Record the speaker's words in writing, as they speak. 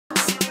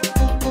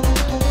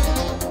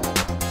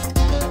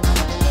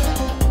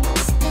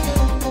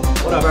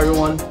What up,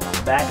 everyone?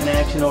 Back in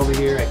action over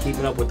here at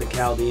Keeping Up with the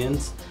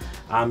Chaldeans.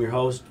 I'm your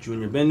host,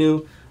 Omar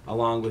Binno,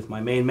 along with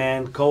my main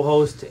man,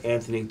 co-host,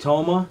 Anthony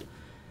Toma.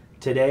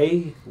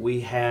 Today,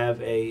 we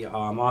have a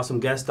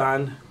awesome guest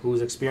on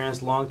who's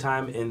experienced a long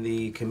time in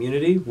the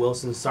community,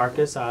 Wilson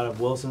Sarkis, out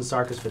of Wilson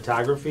Sarkis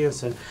Photography and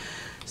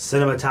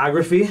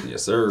Cinematography.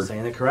 Yes, sir.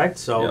 Saying it correct.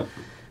 So,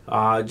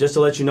 yep. Just to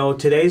let you know,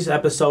 today's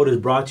episode is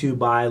brought to you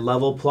by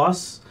Level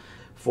Plus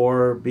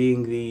for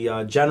being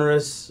the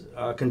generous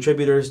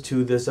contributors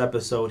to this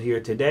episode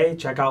here today.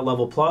 Check out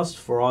Level Plus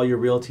for all your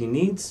realty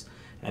needs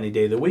any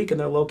day of the week, and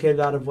they're located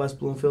out of West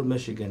Bloomfield,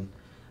 Michigan.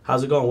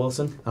 How's it going,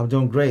 Wilson? I'm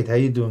doing great. How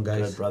you doing,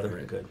 guys? Good, brother.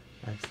 Good.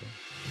 Excellent.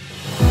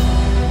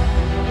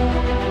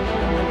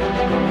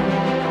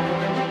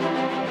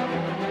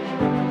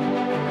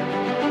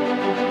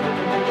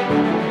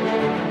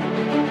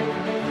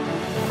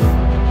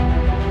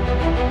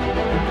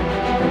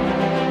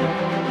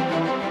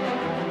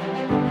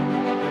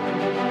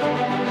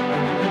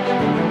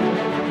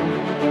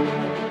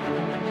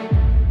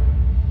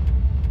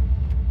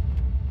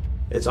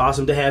 It's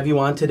awesome to have you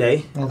on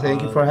today. Well,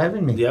 thank you for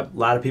having me. Yep, a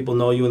lot of people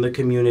know you in the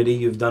community.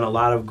 You've done a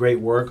lot of great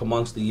work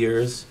amongst the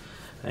years,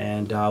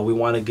 and we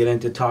want to get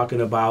into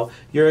talking about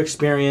your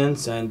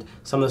experience and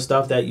some of the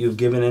stuff that you've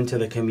given into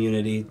the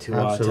community to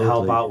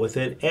help out with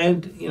it,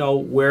 and you know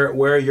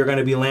where you're going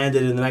to be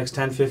landed in the next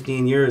 10,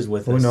 15 years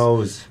with this. Who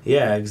knows?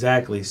 Yeah,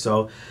 exactly.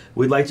 So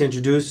we'd like to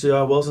introduce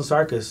Wilson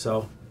Sarkis.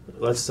 So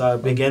let's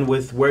begin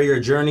with where your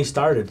journey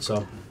started.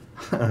 So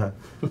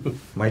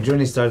My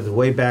journey started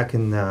way back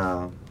in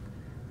the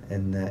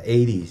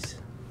 80s,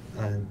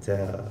 and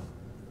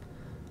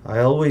I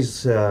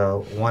always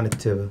wanted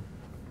to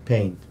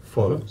paint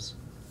photos.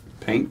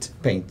 Paint?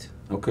 Paint.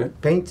 Okay.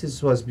 Paint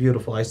was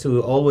beautiful. I used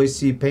to always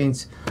see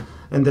paints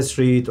in the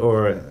street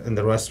or in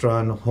the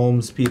restaurant,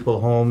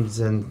 people's homes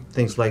and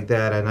things like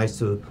that, and I used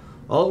to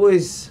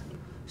always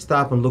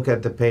stop and look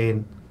at the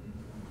paint,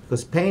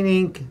 because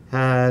painting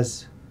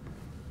has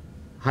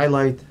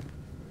highlight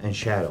and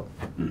shadow.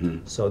 Mm-hmm.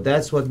 So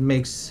that's what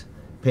makes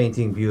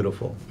painting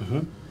beautiful.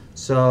 Mm-hmm.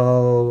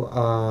 So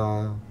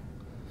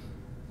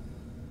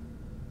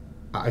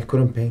I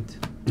couldn't paint.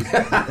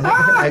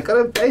 I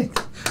couldn't paint.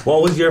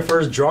 what was your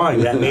first drawing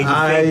that made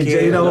you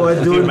think? You know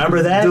what? Do you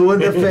remember that? Doing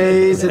the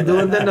face and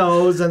doing the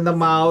nose and the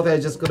mouth, I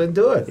just couldn't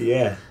do it.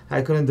 Yeah.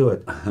 I couldn't do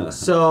it.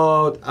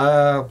 So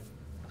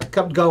I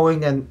kept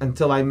going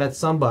until I met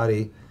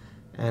somebody,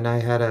 and I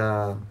had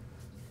a,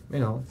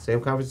 same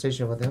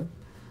conversation with him,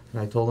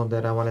 and I told him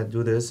that I want to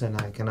do this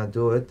and I cannot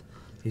do it.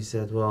 He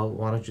said, "Well,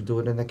 why don't you do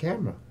it in the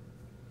camera?"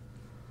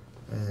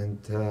 And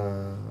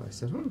I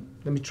said,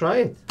 let me try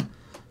it.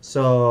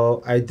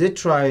 So I did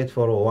try it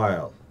for a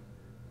while.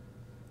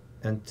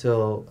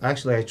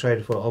 Actually I tried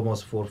it for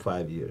almost 4 or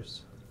 5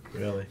 years.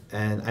 Really?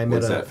 And I made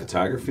What's that,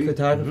 photography?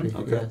 Photography,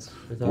 Mm-hmm. Okay. yes.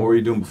 Photography. What were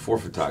you doing before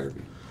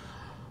photography?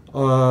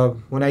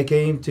 When I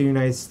came to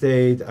United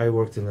States, I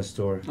worked in a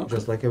store, Okay.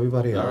 just like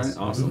everybody All else. right,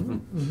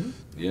 awesome. Mm-hmm.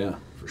 Yeah,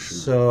 for sure.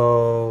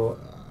 So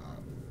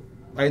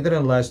I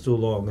didn't last too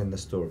long in the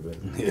store. But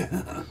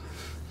Yeah.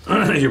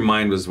 Your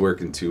mind was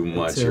working too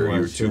much, or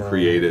you were too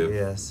creative.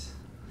 Yes.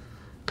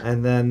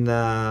 And then,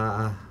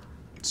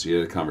 So you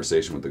had a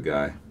conversation with the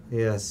guy.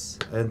 yes.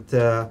 And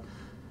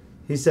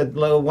he said,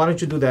 well, why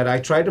don't you do that? I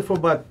tried it for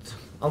about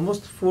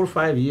almost 4 or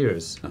 5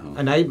 years. Uh-huh.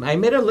 And I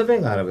made a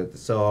living out of it.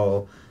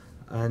 So,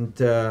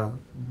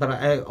 but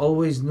I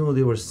always knew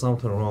there was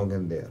something wrong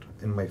in there,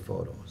 in my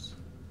photos.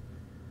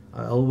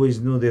 I always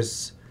knew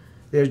this.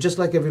 They're just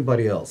like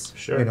everybody else.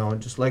 Sure.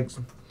 Just like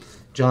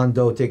John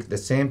Doe take the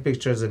same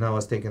pictures and I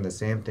was taking the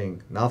same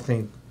thing.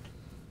 Nothing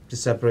to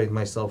separate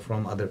myself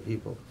from other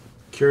people.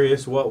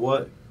 Curious,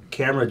 what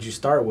camera did you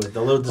start with? The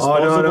little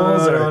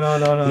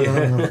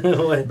disposables?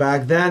 No.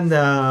 Back then,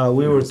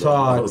 we were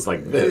taught. It was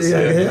like this.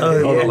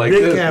 Like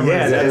big this. cameras.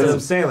 Yeah, that's what I'm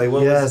saying. Like,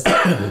 what Yes.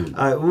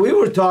 We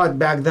were taught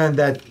back then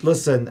that,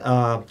 listen,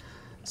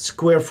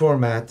 square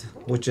format,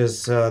 which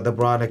is the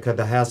Bronica,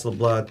 the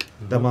Hasselblad,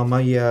 the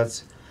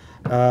Mamayas,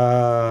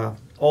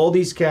 all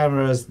these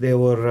cameras, they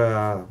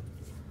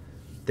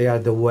are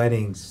the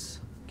weddings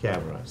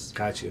cameras.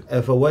 Got you.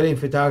 If a wedding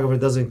photographer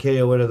doesn't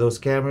carry one of those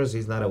cameras,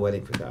 he's not a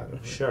wedding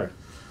photographer. Sure.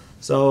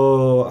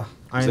 So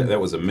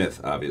that was a myth,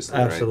 obviously,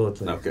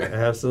 absolutely. right? Okay.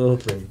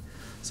 Absolutely.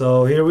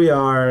 So here we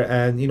are,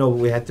 and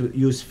we had to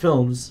use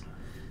films.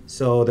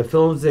 So the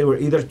films, they were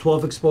either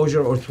 12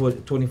 exposure or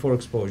 24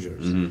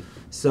 exposures. Mm-hmm.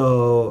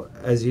 So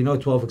as you know,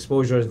 12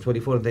 exposure and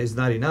 24 is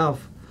not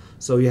enough.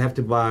 So you have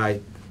to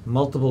buy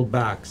multiple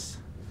backs.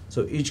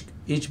 So each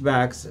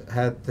backs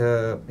had,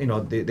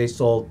 they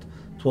sold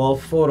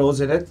 12 photos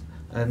in it,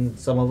 and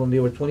some of them, they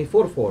were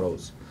 24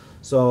 photos.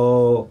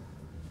 So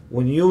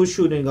when you're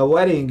shooting a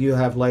wedding, you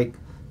have like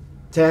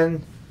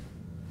 10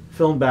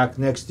 film back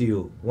next to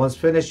you. Once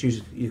finished,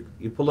 you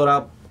pull it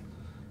up,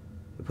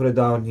 you put it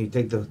down, you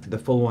take the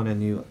full one,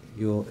 and you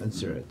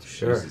insert it.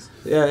 Sure.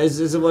 Yeah, it was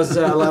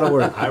a lot of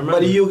work. I remember.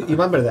 But you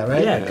remember that,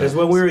 right? Yeah, because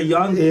when we were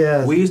young,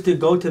 Yes. we used to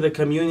go to the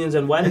communions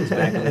and weddings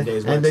back in the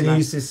days. And then you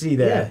used to see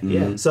that.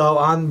 Yeah, yeah. So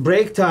on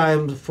break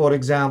time, for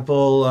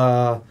example,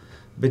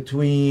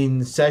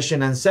 between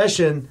session and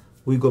session,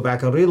 we go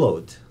back and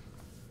reload.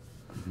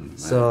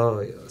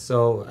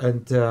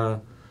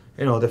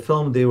 You know, the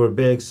film, they were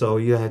big, so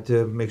you had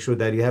to make sure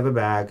that you have a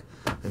bag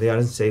and they are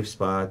in a safe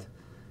spot.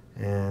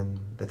 And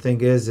the thing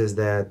is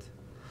that,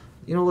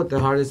 you know what the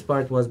hardest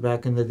part was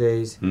back in the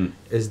days?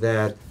 Is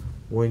that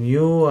when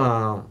you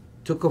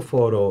took a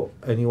photo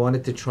and you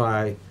wanted to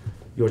try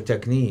your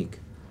technique,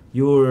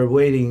 you were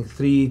waiting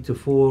 3 to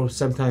 4,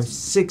 sometimes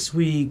 6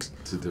 weeks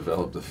to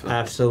develop the film.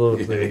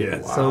 Absolutely.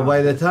 Yeah. So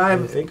by the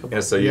time,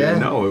 So you didn't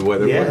know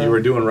whether what you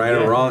were doing right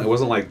or wrong. It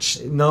wasn't like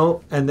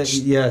no, and then,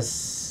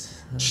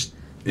 yes.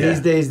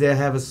 These days they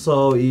have it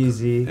so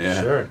easy.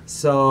 Yeah. Sure.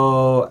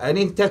 So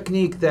any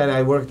technique that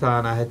I worked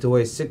on, I had to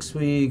wait 6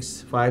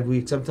 weeks, 5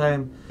 weeks.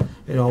 Sometimes,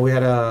 you know, we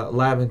had a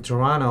lab in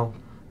Toronto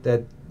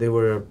that they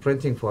were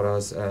printing for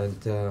us,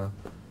 and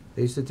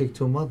they used to take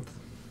 2 months.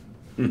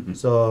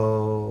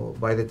 So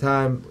by the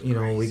time, you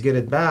know, we get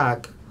it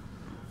back,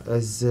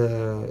 is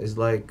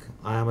like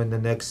I'm in the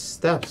next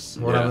steps.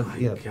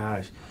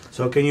 Gosh.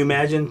 So can you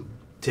imagine?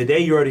 Today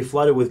you're already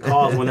flooded with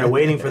calls when they're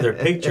waiting for their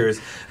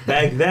pictures.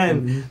 Back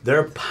then,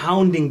 they're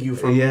pounding you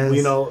from,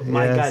 you know,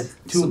 my God.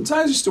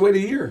 Sometimes you just to wait a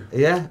year.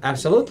 Yeah,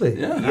 absolutely.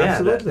 Yeah,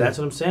 absolutely. That's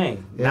what I'm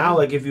saying. Yeah. Now,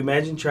 like, if you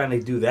imagine trying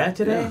to do that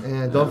today.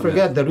 And don't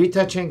forget the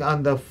retouching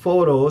on the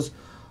photos.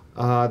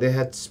 They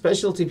had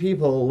specialty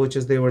people, which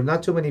is they were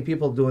not too many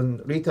people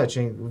doing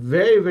retouching.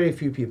 Very, very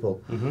few people.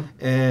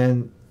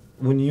 And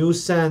when you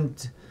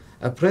send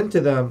a print to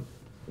them,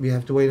 we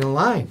have to wait in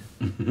line.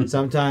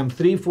 Sometimes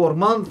 3-4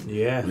 months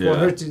for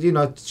her to, you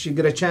know, she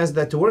get a chance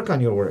to work on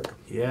your work.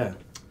 Yeah.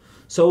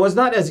 So it was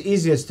not as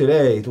easy as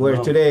today, where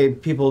today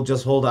people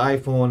just hold the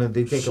iPhone and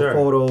they take the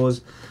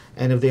photos,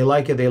 and if they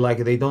like it, they like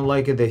it. They don't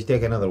like it, they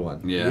take another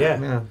one.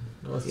 Yeah.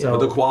 So,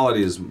 but the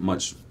quality is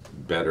much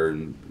better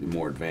and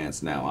more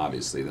advanced now,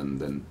 obviously,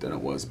 than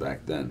it was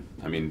back then.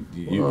 I mean,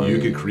 you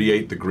could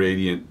create the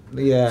gradient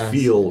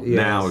feel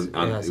now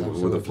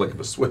with a flick of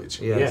a switch.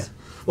 Yes.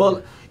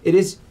 Well, it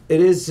is.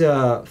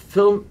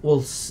 Film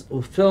will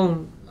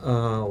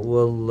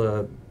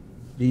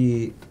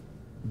be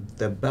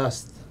the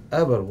best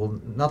ever.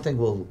 Nothing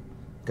will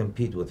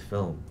compete with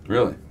film.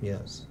 Really?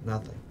 Yes,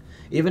 nothing.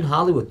 Even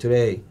Hollywood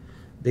today,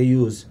 they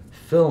use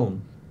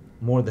film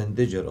more than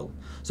digital.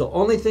 So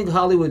only thing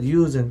Hollywood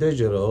use in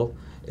digital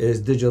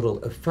is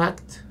digital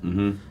effect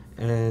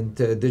and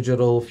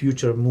digital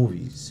future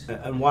movies.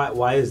 And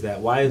why is that?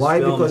 Why is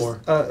film because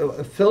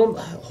more? Film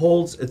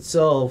holds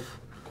itself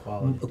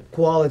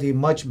quality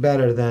much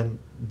better than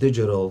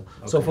digital.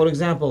 So for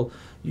example,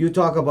 you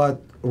talk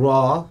about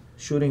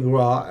shooting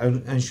RAW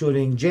and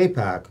shooting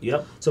JPEG.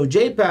 Yep. So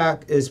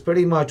JPEG is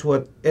pretty much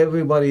what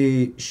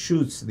everybody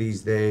shoots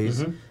these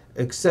days,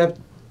 except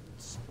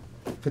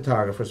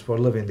photographers for a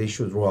living, they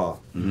shoot RAW.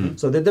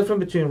 So the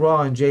difference between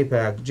RAW and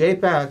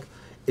JPEG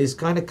is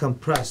kind of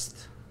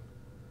compressed.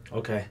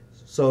 Okay.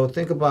 So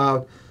think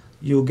about,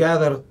 you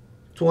gather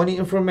 20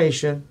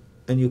 information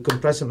and you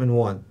compress them in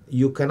one.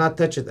 You cannot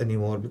touch it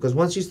anymore, because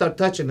once you start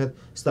touching it,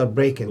 start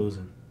breaking.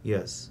 Losing.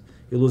 Yes,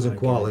 you're losing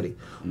quality.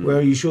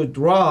 Where you shoot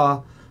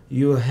RAW,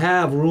 you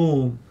have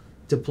room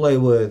to play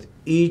with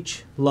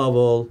each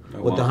level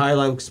with the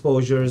highlight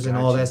exposures and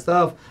all that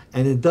stuff,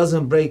 and it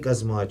doesn't break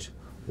as much.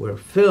 Where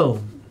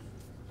film,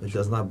 it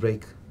does not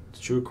break.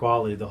 It's true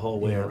quality the whole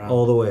way around.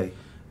 All the way.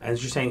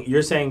 And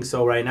you're saying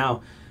so right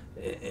now,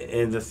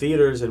 in the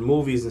theaters and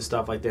movies and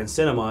stuff like that, in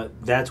cinema,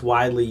 that's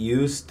widely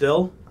used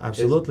still?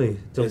 Absolutely.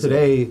 Till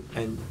today,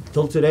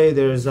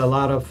 there's a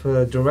lot of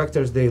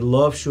directors, they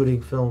love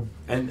shooting film.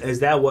 And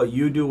is that what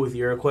you do with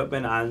your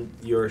equipment on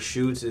your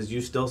shoots? Is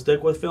you still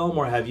stick with film,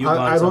 or have you gone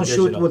I don't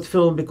digital? shoot with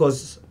film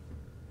because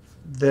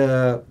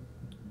the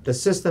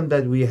system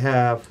that we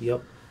have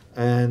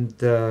and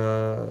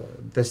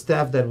the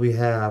staff that we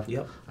have,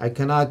 I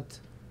cannot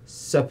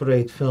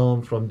separate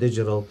film from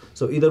digital.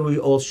 So either we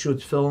all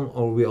shoot film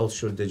or we all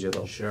shoot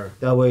digital. Sure.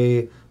 That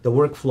way the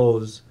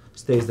workflows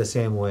stays the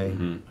same way.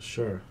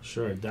 Sure,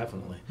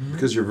 definitely.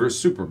 Because you're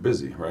super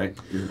busy, right?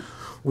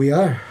 We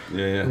are.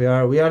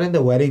 Yeah. We are in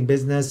the wedding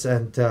business,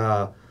 and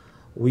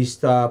we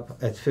stop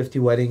at 50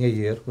 wedding a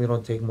year. We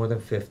don't take more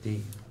than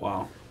 50.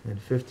 Wow. And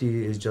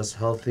 50 is just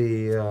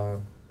healthy.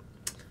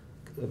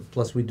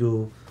 Plus we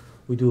do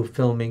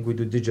filming, we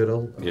do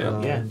digital,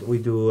 and we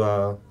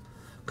do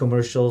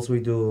commercials, we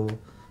do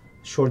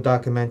short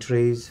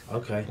documentaries.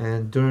 Okay.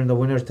 And during the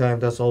winter time,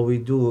 that's all we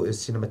do is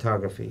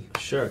cinematography.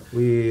 Sure.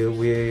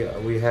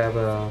 We have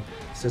a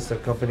sister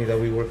company that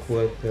we work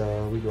with.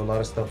 We do a lot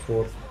of stuff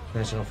for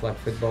National Flag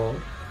Football.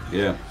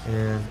 Yeah.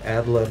 And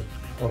Adler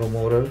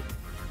Automotive.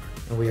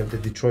 And we have the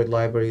Detroit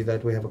Library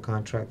that we have a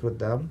contract with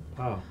them.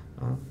 Wow.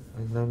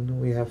 And then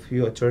we have a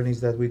few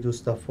attorneys that we do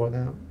stuff for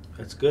them.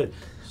 That's good.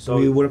 So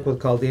we work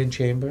with Chaldean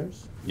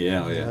Chambers.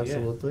 Yeah,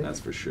 absolutely. That's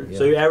for sure. Yeah.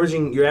 So you're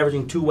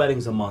averaging 2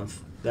 weddings a month.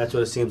 That's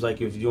what it seems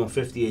like. If you're doing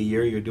 50 a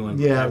year, you're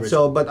doing average.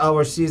 So but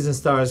our season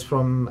starts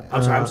from.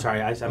 I'm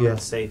sorry. I meant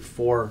to say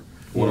 4.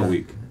 One a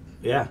week.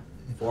 Yeah,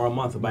 4 a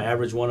month. By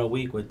average 1 a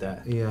week with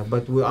that. Yeah,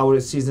 but our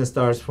season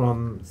starts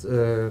from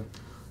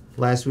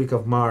last week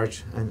of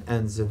March and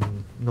ends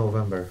in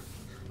November.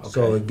 Okay.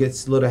 So it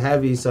gets a little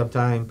heavy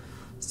sometime.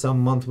 Some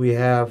month we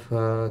have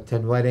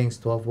 10 weddings,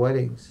 12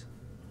 weddings.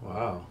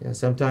 Wow. Yeah,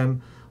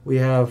 sometime we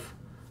have,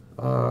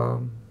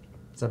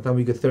 sometime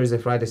we get Thursday,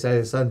 Friday,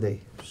 Saturday,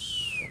 Sunday.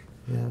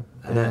 Yeah,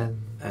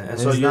 and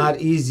so it's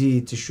not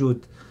easy to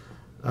shoot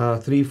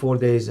 3-4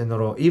 days in a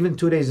row. Even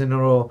 2 days in a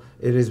row,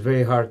 it is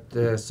very hard.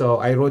 So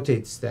I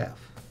rotate staff.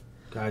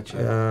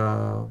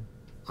 Gotcha.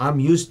 I'm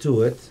used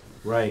to it.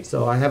 Right.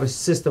 So I have a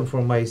system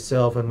for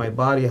myself and my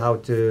body how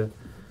to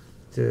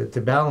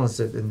balance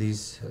it in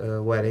these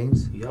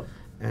weddings. Yep.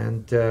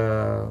 And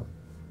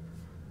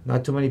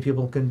not too many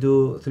people can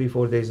do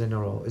 3-4 days in a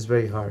row. It's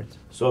very hard.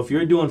 So if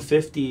you're doing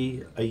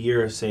 50 a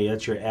year, say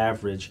that's your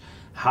average,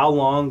 how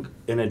long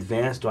in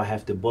advance do I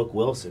have to book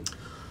Wilson?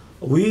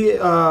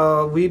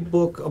 We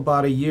book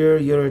about a year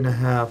and a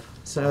half.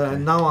 So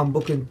Okay. now I'm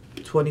booking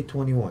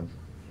 2021.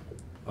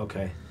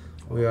 Okay.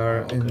 We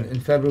are in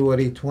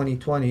February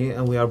 2020,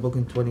 and we are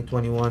booking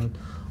 2021,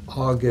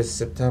 August,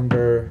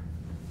 September,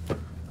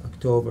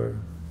 October.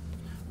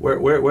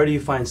 Where do you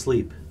find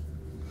sleep?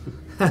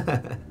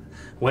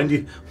 When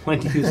do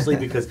you sleep?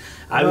 Because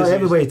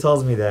everybody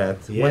tells me that.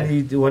 Yeah.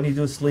 When you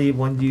do sleep,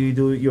 when do you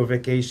do your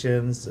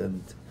vacations?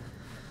 And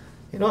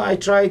I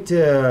try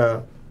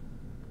to,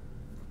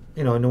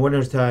 in the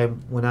winter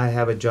time when I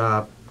have a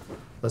job,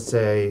 let's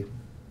say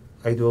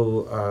I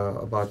do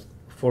about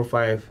 4 or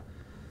 5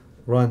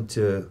 run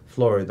to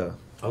Florida.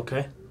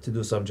 Okay. To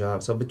do some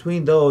jobs. So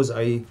between those,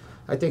 I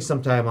take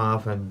some time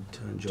off and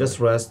just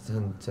rest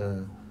and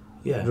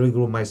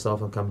regroup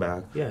myself and come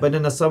back. Yeah. But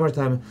in the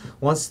summertime,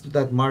 once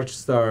that March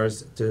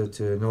starts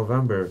to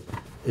November,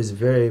 is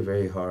very,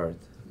 very hard.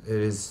 It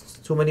is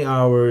too many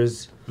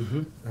hours.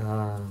 Mm-hmm.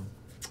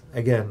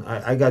 Again,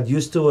 I got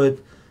used to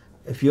it.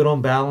 If you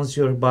don't balance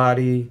your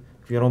body,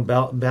 if you don't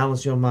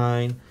balance your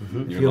mind,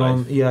 Mm-hmm. if Your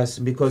life. yes,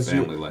 because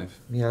Family life.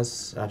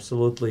 Yes,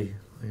 absolutely.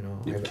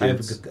 You have I have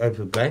kids.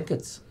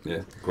 grandkids.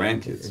 Yeah,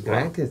 grandkids.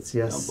 Grandkids,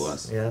 Wow. yes. God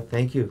bless. Yeah,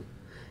 thank you.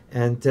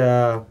 And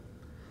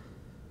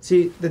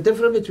see, the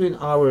difference between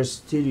our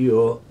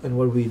studio and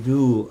what we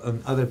do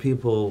and other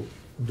people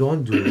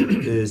don't do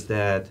is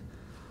that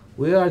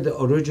we are the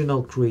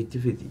original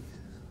creativity.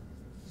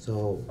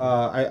 So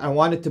I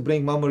wanted to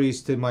bring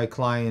memories to my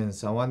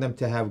clients. I want them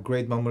to have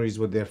great memories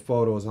with their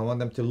photos. I want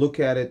them to look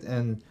at it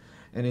and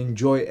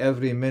enjoy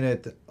every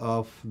minute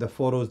of the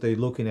photos they're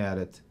looking at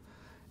it.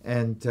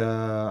 And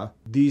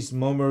these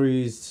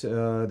memories,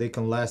 they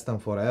can last them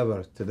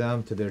forever, to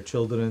them, to their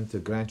children, to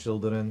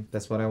grandchildren.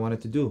 That's what I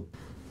wanted to do.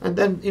 And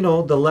then,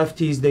 the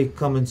lefties, they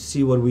come and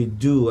see what we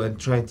do and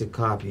try to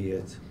copy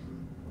it.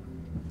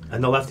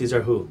 And the lefties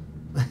are who?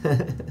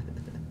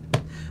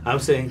 I'm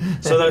saying,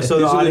 so the These are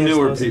the audience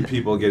newer knows-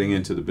 people getting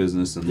into the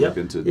business and Yep.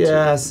 looking to...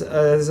 Yes,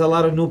 there's a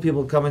lot of new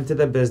people coming to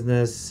the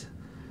business.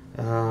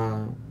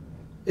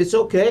 It's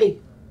okay.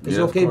 It's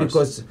Yeah, of okay course.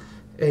 because,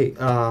 hey,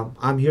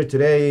 I'm here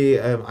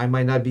today. I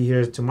might not be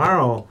here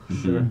tomorrow.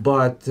 Sure.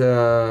 But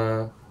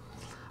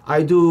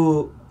I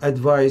do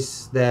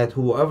advise that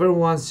whoever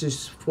wants to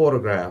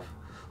photograph,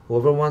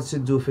 whoever wants to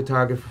do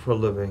photography for a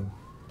living,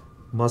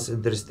 must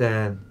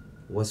understand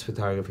what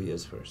photography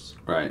is first.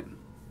 Right.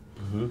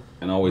 Mm-hmm.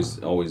 And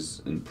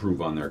always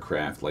improve on their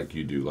craft like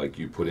you do, like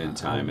you put in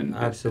time and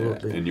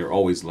Absolutely. and you're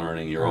always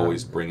learning, you're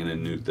always bringing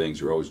in new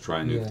things, you're always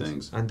trying new Yes.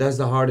 things. And that's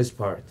the hardest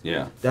part.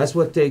 Yeah. That's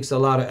what takes a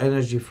lot of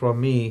energy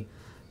from me,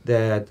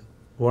 that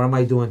what am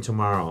I doing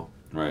tomorrow?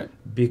 Right.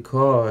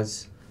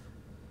 Because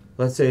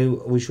let's say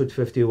we shoot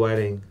 50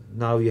 wedding,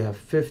 now you have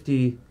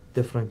 50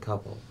 different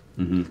couple,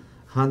 Mm-hmm.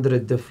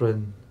 100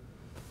 different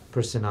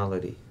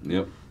personality.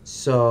 Yep.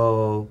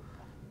 So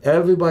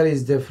everybody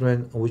is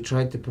different. We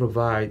try to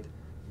provide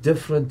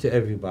different to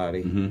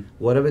everybody. Mm-hmm.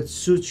 Whatever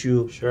suits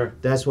you, Sure.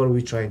 that's what we're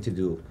trying to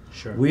do.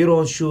 Sure. We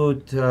don't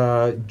shoot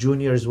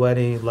Junior's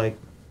wedding like,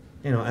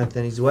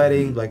 Anthony's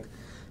wedding, like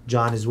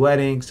John's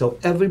wedding. So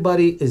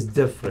everybody is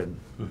different.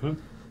 Mm-hmm.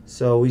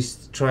 So we're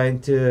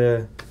trying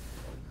to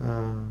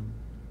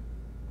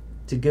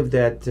give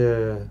that,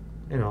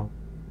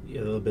 Yeah,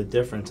 a little bit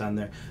difference on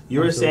there. You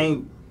were Absolutely.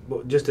 saying,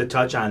 well, just to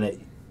touch on it,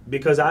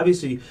 because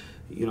obviously,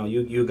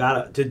 you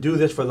gotta, to do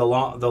this for the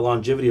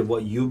longevity of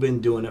what you've been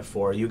doing it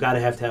for, you gotta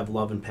have to have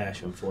love and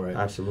passion for it.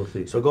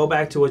 Absolutely. So go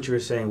back to what you were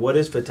saying. What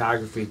is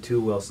photography to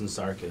Wilson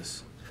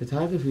Sarkis?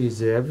 Photography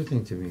is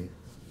everything to me.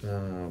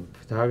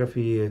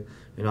 Photography,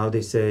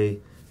 they say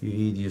you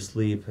eat, you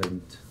sleep,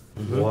 and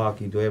Mhm. you walk,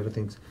 you do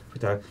everything.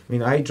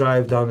 I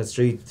drive down the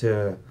street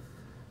a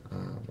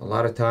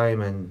lot of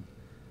time,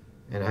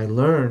 and I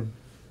learn.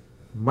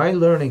 My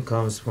learning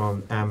comes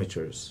from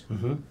amateurs,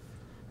 Mm-hmm.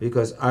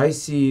 because I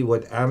see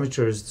what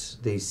amateurs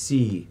they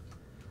see,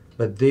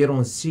 but they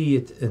don't see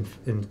it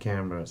in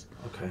cameras.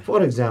 Okay.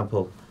 For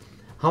example,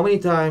 how many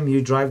times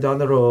you drive down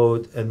the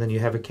road and then you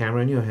have a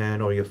camera in your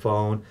hand or your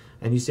phone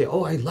and you say,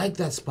 oh, I like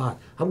that spot,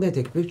 I'm going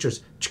to take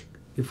pictures.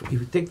 If you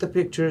take the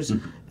pictures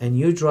and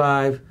you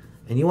drive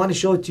and you want to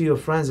show it to your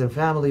friends and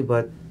family,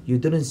 but you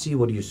didn't see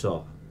what you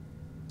saw.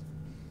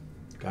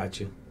 Got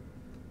you.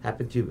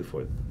 Happened to you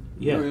before.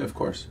 Yeah. Oh, yeah, of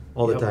course.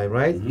 All the time,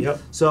 right? Mm-hmm. Yep.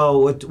 So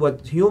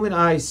what human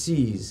eye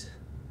sees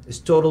is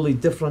totally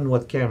different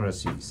what camera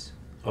sees.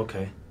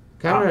 Okay.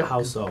 Camera.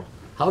 How so?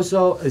 How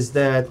so is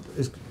that,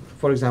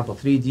 for example,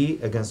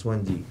 3D against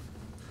 1D.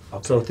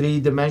 Okay. So 3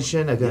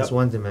 dimension against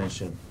Yep. 1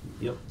 dimension.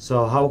 Yep.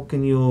 So how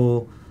can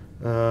you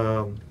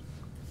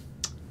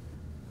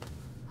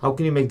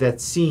make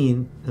that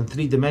scene in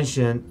 3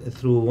 dimension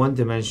through 1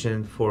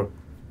 dimension for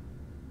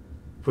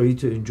you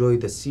to enjoy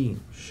the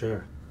scene?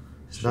 Sure.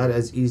 It's not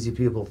as easy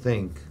people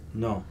think.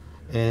 No.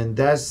 And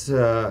that's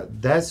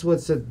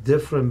what's the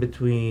difference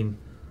between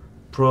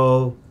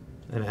pro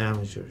and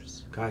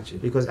amateurs. Gotcha.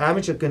 Because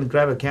amateur can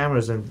grab a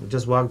cameras and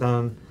just walk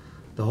down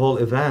the whole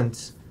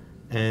event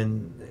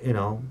and, you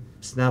know,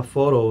 snap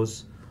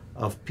photos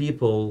of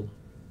people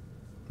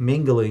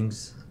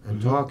minglings and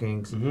Mm-hmm.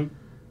 talkings. Mm-hmm.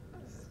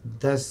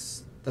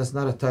 That's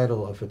not a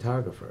title of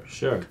photographer.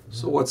 Sure.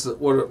 So what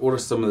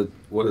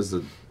is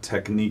the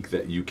technique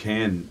that you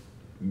can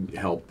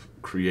help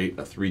create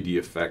a 3D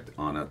effect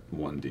on a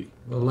 1D?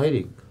 Well,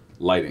 lighting.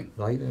 Lighting,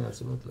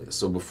 Absolutely.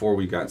 So before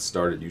we got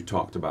started, you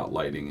talked about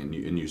lighting, and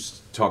you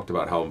talked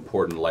about how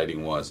important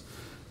lighting was,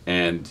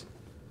 and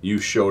you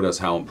showed us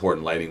how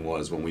important lighting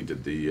was when we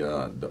did the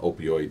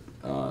opioid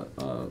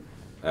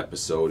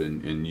episode,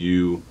 and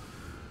you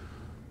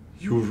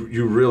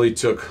really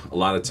took a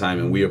lot of time,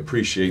 and we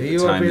appreciate the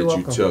time that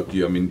you took.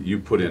 You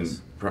put in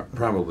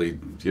probably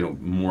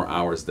more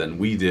hours than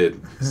we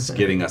did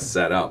getting us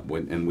set up,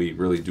 and we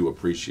really do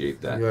appreciate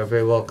that. You are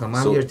very welcome.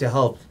 I'm here to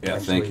help. Yeah,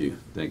 actually.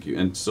 thank you.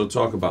 And so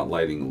talk about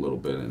lighting a little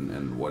bit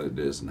and what it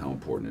is and how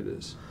important it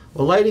is.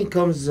 Well, lighting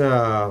comes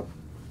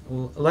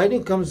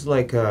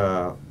like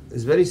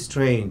it's very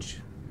strange.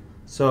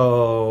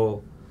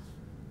 So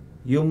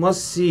you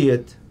must see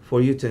it for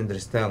you to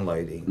understand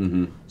lighting.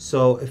 Mm-hmm.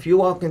 So if you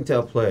walk into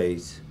a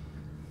place,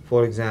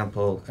 for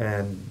example,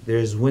 and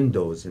there's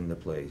windows in the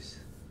place.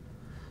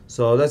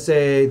 So let's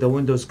say the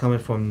window's coming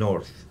from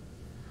north.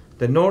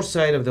 The north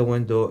side of the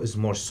window is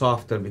more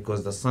softer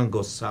because the sun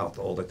goes south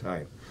all the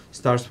time.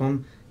 Starts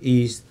from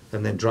east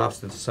and then drops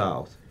to the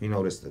south. You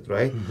noticed it,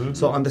 right? Mm-hmm.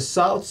 So on the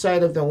south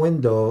side of the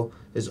window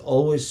is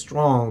always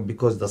strong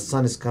because the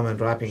sun is coming,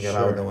 wrapping it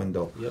out of the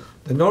window. Yep.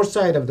 The north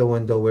side of the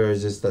window,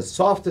 whereas it's the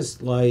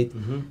softest light,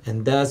 Mm-hmm.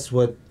 and that's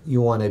what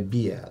you want to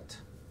be at.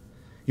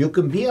 You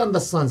can be on the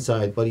sun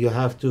side, but you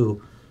have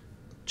to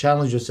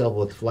challenge yourself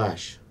with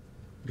flash,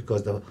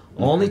 because the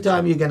only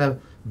time you're gonna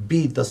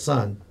beat the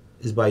sun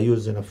is by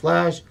using a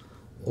flash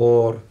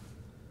or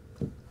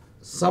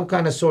some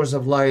kind of source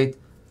of light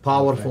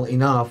powerful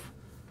enough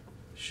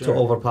to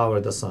overpower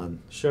the sun.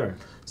 Sure.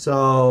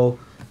 So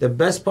the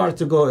best part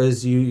to go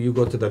is you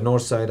go to the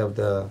north side of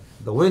the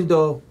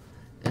window,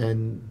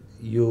 and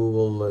you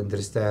will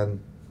understand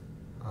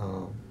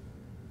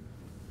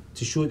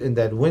to shoot in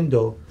that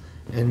window,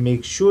 and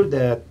make sure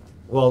that,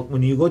 well,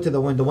 when you go to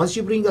the window, once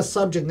you bring a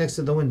subject next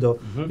to the window,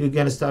 Mm-hmm. you're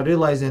gonna start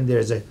realizing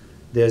there's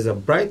a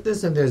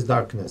brightness and there's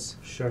darkness.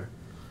 Sure.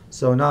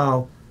 So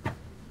now,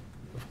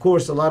 of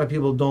course, a lot of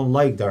people don't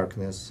like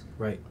darkness.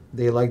 Right.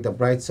 They like the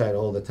bright side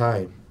all the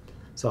time.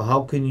 So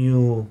how can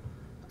you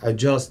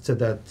adjust to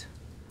that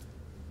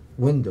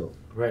window?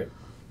 Right.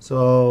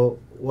 So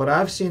what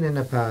I've seen in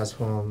the past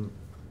from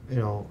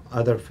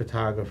other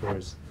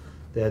photographers,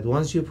 that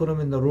once you put them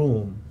in the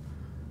room,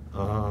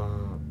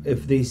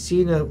 if they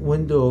see a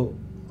window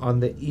on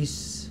the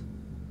east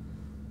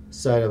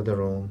side of the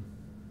room,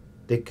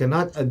 they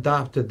cannot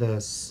adapt to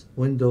this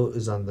window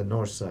is on the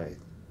north side.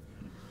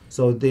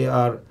 So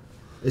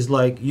it's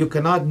like you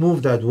cannot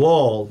move that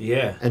wall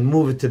and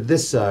move it to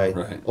this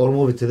side or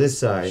move it to this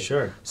side.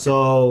 Sure.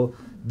 So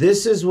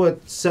this is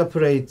what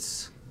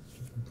separates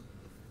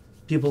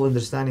people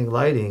understanding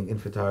lighting in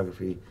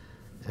photography,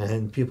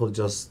 and people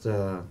just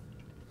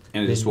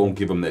and it just won't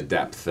give them the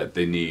depth that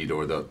they need,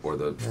 or the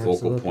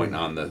focal point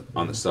on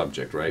the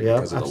subject, right? Yeah,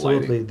 because of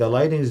absolutely. the lighting. The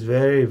lighting is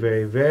very,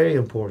 very, very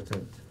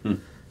important.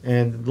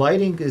 And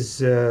lighting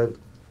is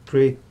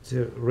create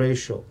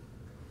ratio.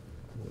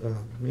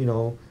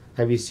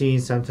 Have you seen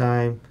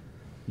sometime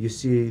you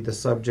see the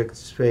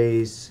subject's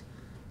face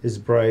is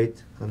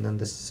bright, and then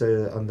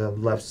on the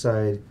left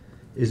side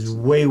is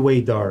way, way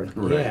dark.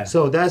 Right. Yeah.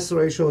 So that's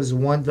ratio is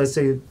 1. Let's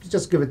say,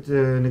 just give it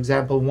an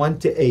example: 1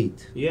 to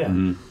 8. Yeah.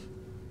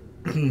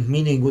 Mm-hmm.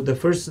 Meaning with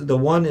the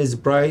 1 is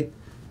bright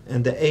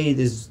and the 8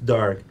 is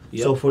dark.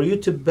 Yep. So for you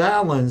to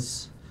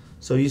balance,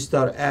 so you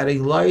start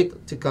adding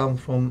light to come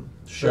from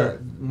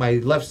my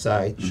left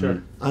side,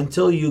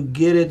 until you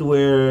get it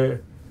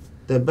where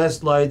the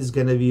best light is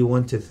going to be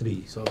 1 to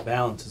 3. So it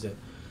balances it.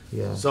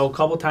 Yeah. So a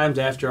couple times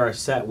after our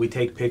set, we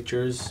take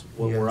pictures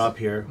when we're up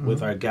here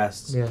with our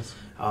guests. Yes.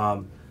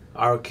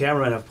 Our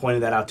cameramen have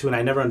pointed that out too, and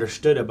I never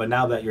understood it, but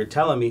now that you're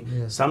telling me,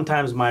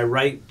 sometimes my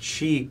right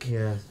cheek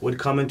would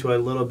come into a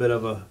little bit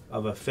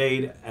of a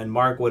fade, and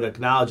Mark would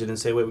acknowledge it and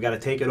say, "Wait, we got to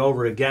take it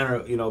over again, or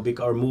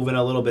or move it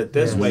a little bit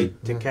this way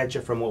to catch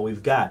it from what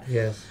we've got."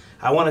 Yes.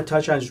 I want to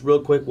touch on just real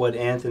quick what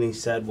Anthony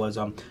said was,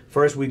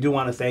 first, we do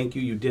want to thank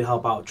you. You did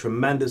help out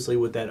tremendously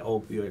with that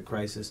opioid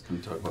crisis. Can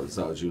we talk about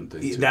the Zao June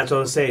thing, too? That's what I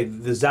was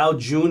saying. The Zao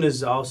June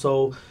is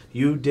also,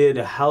 you did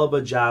a hell of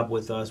a job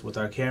with us, with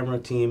our camera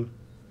team.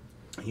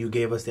 You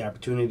gave us the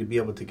opportunity to be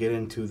able to get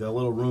into the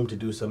little room to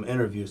do some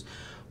interviews.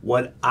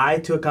 What I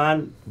took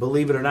on,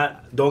 believe it or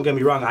not, don't get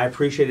me wrong, I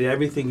appreciated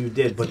everything you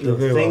did, but the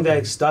thing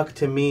that stuck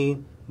to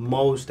me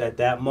most at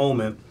that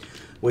moment,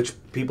 which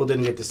people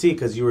didn't get to see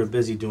because you were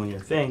busy doing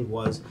your thing,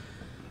 was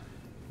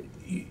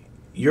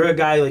you're a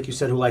guy, like you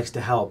said, who likes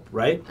to help,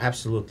 right?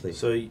 Absolutely.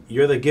 So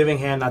you're the giving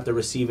hand, not the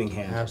receiving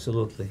hand.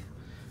 Absolutely.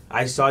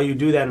 I saw you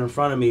do that in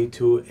front of me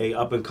to a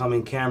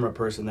up-and-coming camera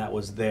person that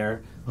was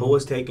there, who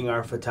was taking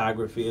our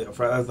photography, the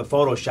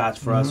photo shots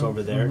for us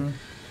over there.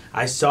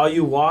 I saw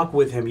you walk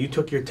with him. You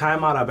took your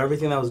time out of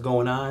everything that was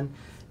going on,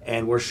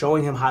 and we're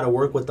showing him how to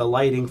work with the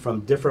lighting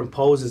from different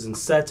poses and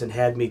sets, and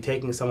had me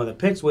taking some of the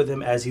pics with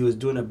him as he was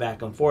doing it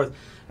back and forth.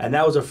 And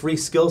that was a free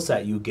skill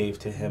set you gave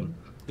to him.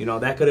 You know,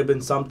 that could have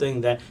been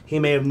something that he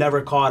may have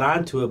never caught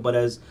on to it, but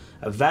as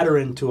a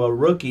veteran to a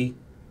rookie,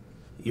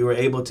 you were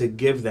able to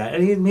give that.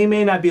 And he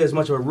may not be as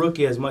much of a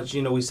rookie as much,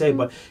 you know, we say,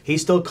 but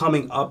he's still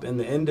coming up in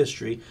the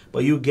industry,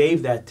 but you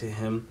gave that to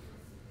him.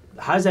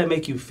 How does that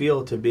make you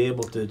feel to be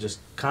able to just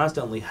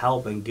constantly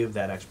help and give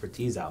that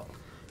expertise out?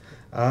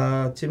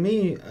 To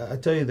me, I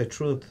tell you the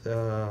truth,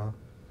 I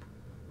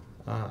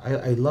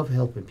love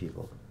helping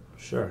people.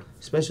 Sure.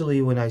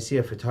 Especially when I see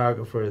a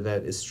photographer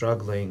that is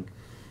struggling,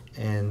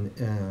 and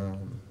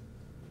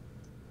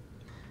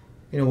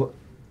you know,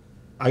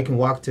 I can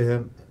walk to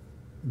him.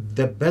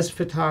 The best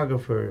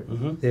photographer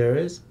there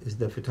is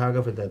the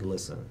photographer that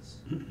listens.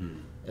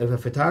 If a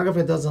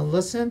photographer doesn't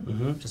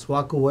listen, just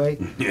walk away.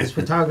 This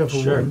photographer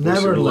will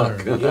never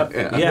learn.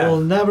 Will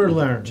never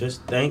learn.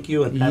 Just thank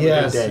you and have a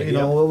good day. You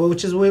know,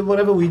 which is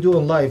whatever we do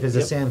in life is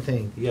the same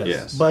thing.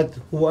 Yes. But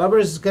whoever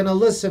is gonna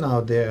listen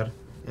out there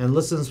and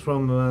listens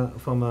from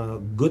a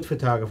good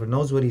photographer,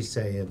 knows what he's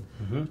saying.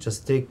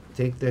 Just take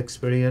the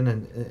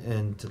experience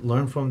and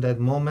learn from that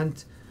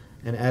moment,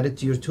 and add it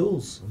to your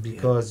tools,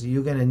 because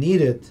you're gonna need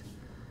it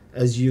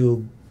as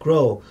you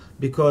grow.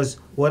 Because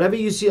whatever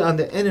you see on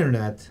the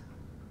internet,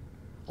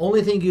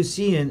 only thing you're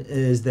seeing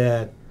is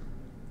that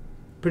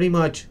pretty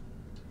much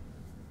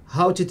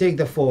how to take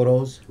the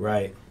photos,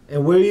 right,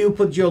 and where you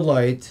put your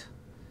light.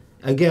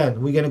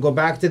 Again, we're gonna go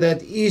back to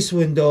that east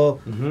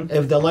window.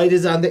 If the light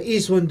is on the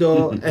east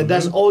window, and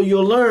that's all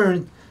you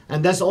learned,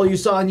 and that's all you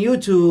saw on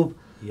YouTube,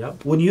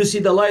 when you see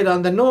the light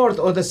on the north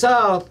or the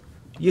south,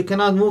 you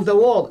cannot move the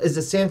wall. It's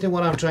the same thing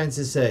what I'm trying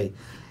to say.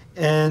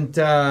 And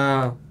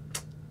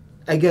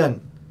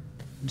again,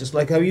 just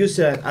like how you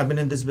said, I've been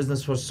in this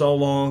business for so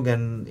long,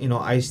 and you know,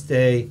 I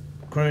stay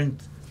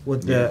current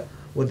with the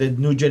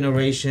new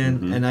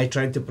generation, and I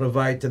try to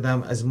provide to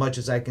them as much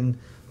as I can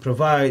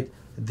provide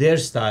their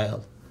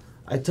style.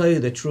 I tell you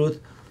the truth,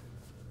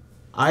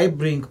 I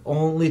bring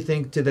only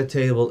thing to the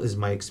table is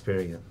my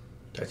experience.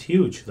 That's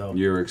huge, though.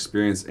 Your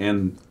experience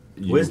and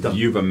wisdom.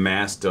 You've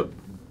amassed a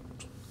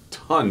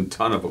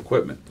ton of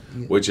equipment,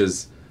 which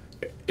is,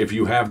 if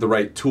you have the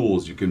right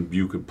tools, you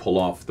could pull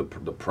off the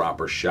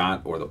proper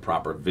shot or the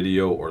proper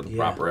video or the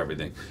proper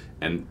everything,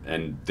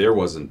 and there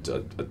wasn't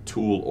a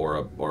tool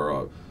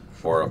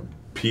or a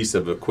piece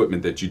of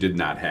equipment that you did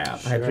not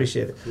have. I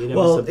appreciate it.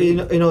 Well, you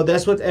know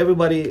that's what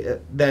everybody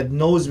that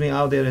knows me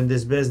out there in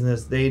this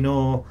business, they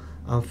know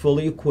I'm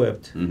fully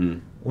equipped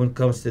when it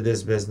comes to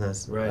this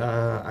business. Right.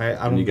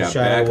 I don't you got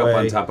shy backup away.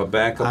 on top of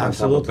backup on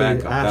top of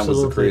backup. That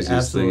was the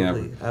craziest thing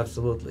ever.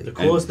 Absolutely. The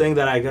coolest thing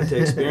that I got to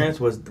experience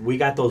was we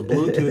got those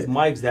Bluetooth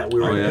mics that we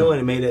were doing,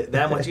 and made it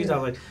that much easier. I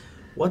was like,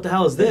 what the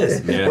hell is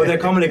this? When they're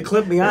coming to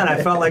clip me on,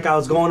 I felt like I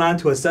was going on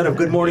to a set of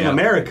Good Morning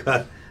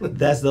America.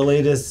 That's the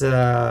latest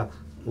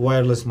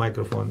wireless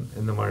microphone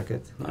in the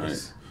market.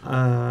 Nice.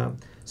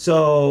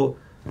 So,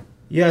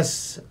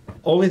 yes,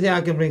 only thing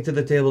I can bring to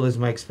the table is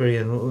my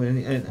experience,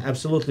 and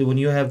absolutely, when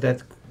you have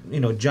that, you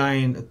know,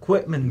 giant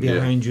equipment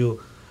behind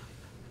you,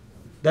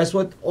 that's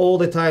what all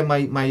the time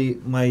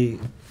my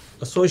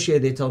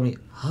associate, they tell me,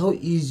 how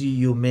easy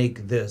you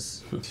make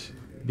this,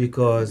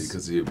 because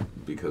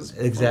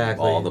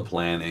exactly all the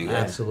planning,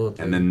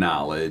 and the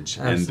knowledge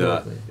and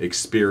the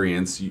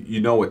experience,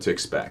 you know what to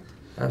expect.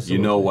 You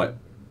know what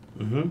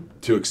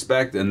to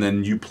expect, and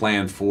then you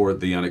plan for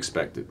the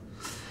unexpected.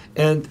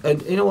 And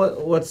you know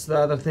what's the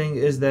other thing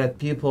is that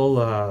people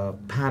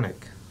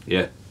panic.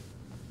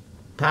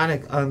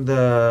 Panic on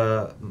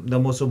the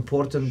most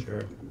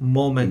important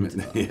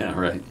moment.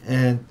 Right.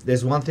 And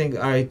there's one thing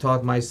I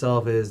taught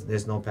myself is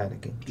there's no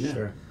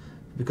panicking.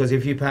 Because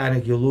if you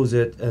panic, you lose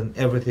it, and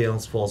everything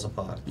else falls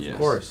apart. Of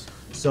course.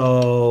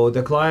 So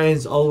the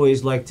clients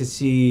always like to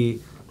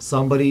see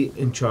somebody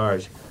in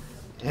charge.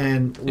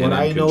 And what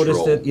I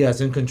noticed that,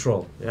 in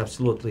control,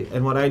 absolutely.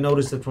 And what I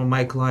noticed that from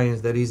my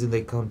clients, the reason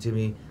they come to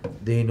me,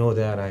 they know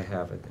that I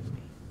have it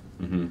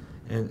in me.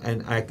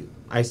 And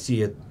I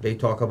see it. They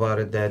talk about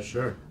it that,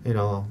 you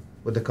know,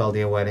 with the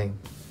Chaldean wedding,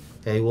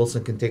 hey,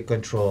 Wilson can take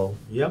control.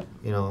 You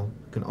know,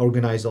 can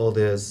organize all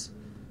this,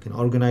 can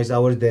organize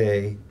our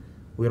day,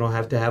 We don't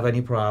have to have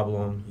any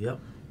problem. Yep.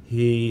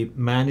 He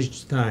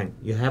managed time.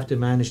 You have to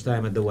manage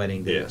time at the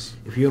wedding day. Yes.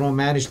 If you don't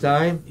manage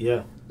time,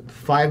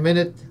 5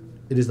 minutes,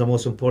 it is the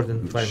most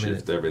important 5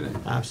 minutes. Shift everything.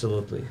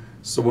 Absolutely.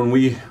 So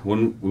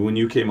when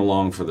you came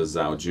along for the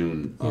Zhao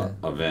Jun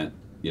event,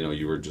 you know,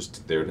 you were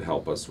just there to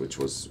help us, which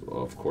was,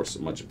 of course,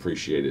 much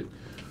appreciated.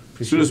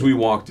 As soon as we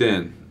walked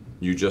in,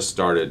 you just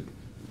started,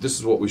 this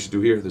is what we should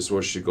do here, this is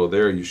what should go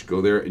there, you should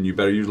go there, and you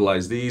better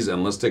utilize these,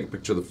 and let's take a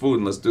picture of the food,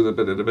 and let's do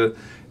the bit.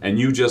 And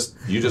you just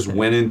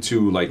went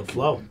into like the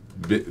flow.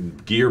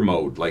 Gear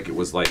mode, like it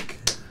was like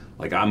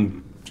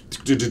I'm,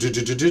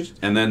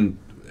 and then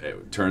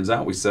it turns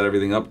out we set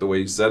everything up the way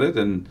you said it,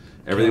 and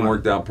everything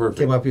worked out perfect.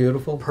 Came out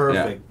beautiful.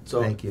 Perfect. Yeah.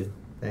 So thank you.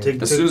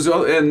 As soon as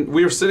and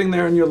we were sitting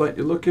there, and you're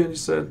looking, and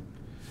you said,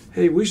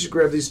 "Hey, we should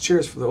grab these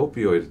chairs for the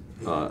opioid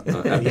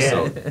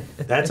episode."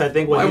 Yeah. That's I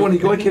think what.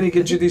 Why can't he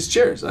get you these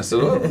chairs? I said,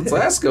 "Oh, let's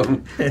ask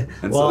him."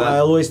 And well, I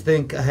always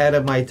think ahead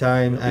of my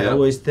time. I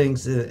always think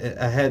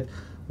ahead.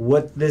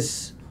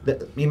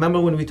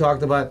 Remember when we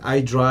talked about I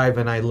drive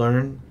and I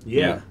learn?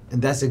 Yeah.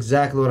 And that's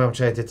exactly what I'm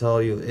trying to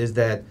tell you is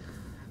that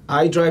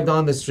I drive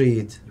down the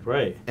street.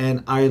 Right.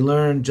 And I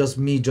learned just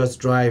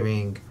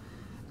driving.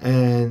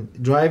 And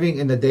driving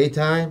in the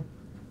daytime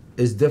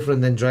is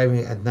different than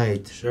driving at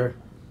night. Sure.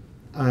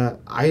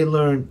 I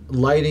learned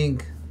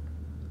lighting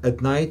at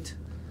night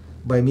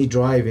by me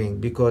driving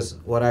because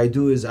what I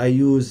do is I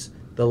use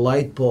the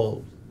light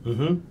pole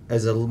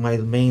as my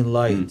main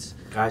light.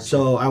 Gotcha.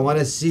 So I want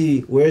to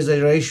see where's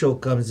the ratio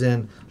comes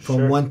in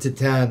from 1 to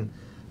 10.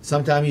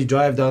 Sometimes you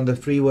drive down the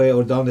freeway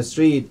or down the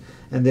street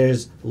and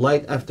there's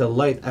light after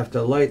light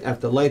after light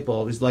after light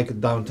bulb. It's like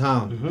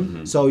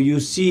downtown. So you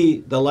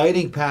see the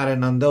lighting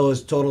pattern on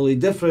those totally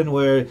different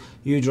where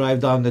you drive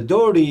down the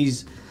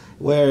Doherty's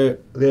where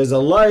there's a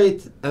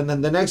light and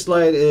then the next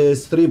light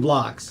is 3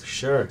 blocks.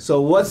 Sure.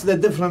 So what's the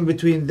difference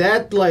between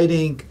that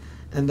lighting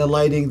and the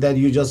lighting that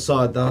you just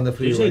saw down the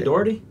freeway? Did you say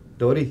Doherty?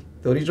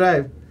 Doherty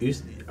Drive.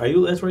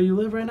 That's where you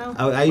live right now?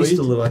 I used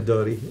to live on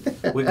Doherty.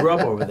 We grew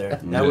up over there.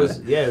 That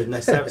was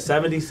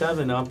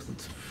 77 up.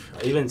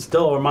 Even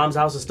still, our mom's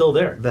house is still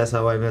there. That's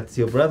how I met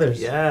your brothers.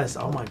 Yes.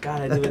 Oh my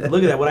God! I didn't even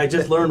look at that. What I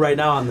just learned right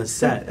now on the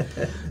set.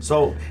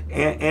 So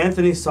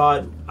Anthony saw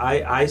it.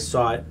 I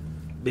saw it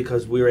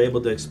because we were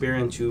able to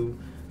experience you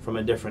from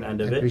a different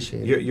end of it.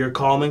 Appreciate it. You're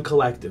calm and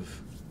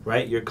collective,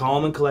 right? You're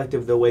calm and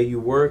collective. The way you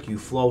work, you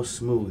flow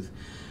smooth,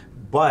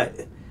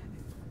 but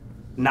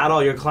not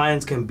all your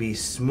clients can be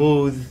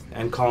smooth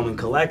and calm and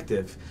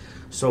collective.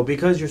 So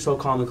because you're so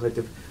calm and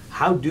collective,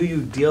 how do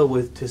you deal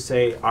with, to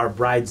say, our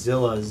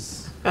bridezillas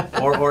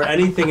or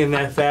anything in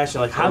that fashion?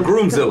 Like how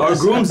groomzillas. Or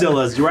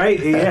groomzillas, right?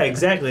 Yeah,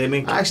 exactly. I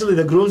mean, actually,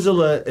 the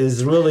groomzilla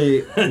is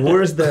really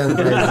worse than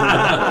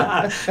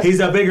bridezilla. He's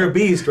a bigger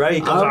beast, right?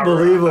 He comes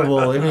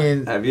unbelievable. I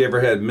mean, have you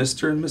ever had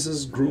Mr. and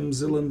Mrs.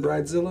 Groomzilla and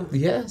Bridezilla?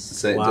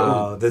 Yes.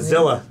 Wow, the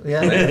Zilla.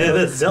 Yeah.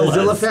 The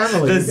Zilla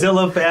family. The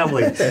Zilla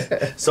family.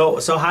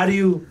 So how do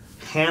you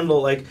handle,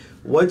 like,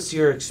 what's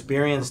your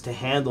experience to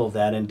handle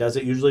that, and does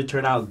it usually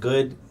turn out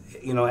good,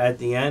 you know, at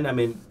the end? I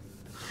mean,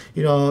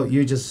 you know,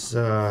 you just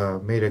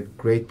made a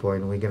great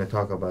point. We're going to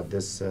talk about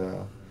this.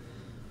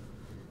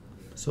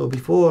 So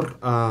before,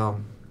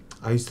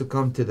 I used to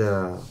come to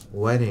the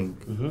wedding,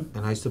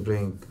 and I used to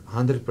bring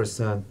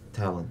 100%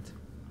 talent.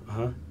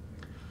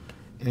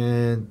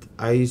 And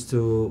I used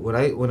to,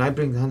 when I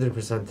bring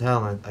 100%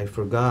 talent, I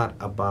forgot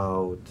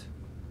about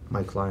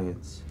my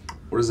clients.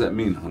 What does that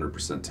mean,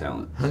 100%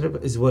 talent?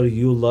 100 is what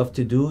you love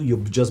to do. You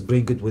just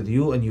bring it with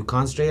you and you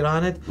concentrate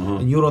on it,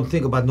 and you don't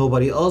think about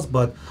nobody else.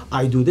 But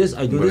I do this,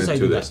 I do this, I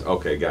do that.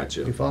 Okay,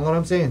 gotcha. You follow what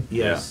I'm saying?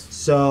 yes.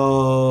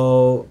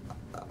 So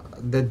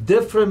the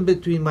difference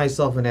between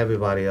myself and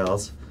everybody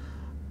else,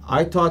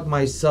 I taught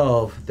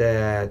myself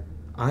that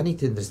I need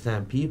to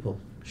understand people.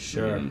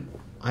 Sure.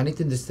 I need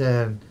to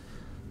understand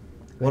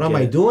what am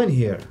I doing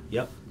here.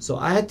 Yep. So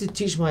I had to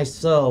teach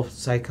myself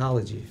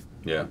psychology.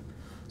 Yeah.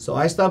 So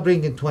I started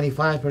bringing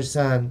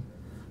 25%,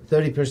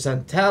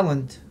 30%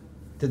 talent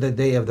to the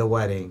day of the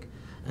wedding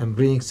and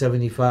bring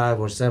 75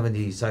 or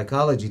 70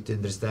 psychology to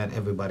understand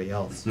everybody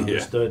else.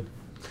 Understood.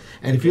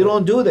 And if you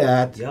don't do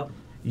that, Yep.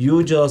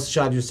 you just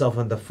shot yourself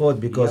in the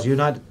foot because you're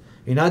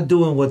not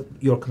doing what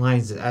your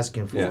clients is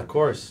asking for. Yeah. Of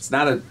course. It's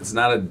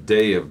not a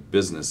day of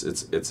business.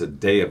 It's a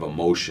day of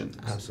emotions.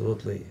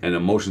 Absolutely. And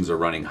emotions are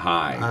running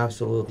high.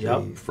 Absolutely.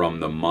 Yep. From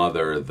the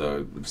mother,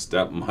 the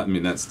stepmother. I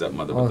mean, not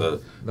stepmother,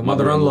 but the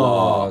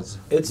mother-in-laws.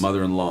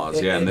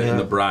 Mother-in-laws. Yeah, and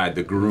the bride,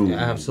 the groom.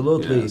 Yeah,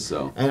 absolutely. Yeah,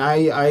 so. And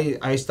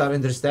I started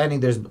understanding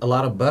there's a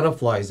lot of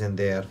butterflies in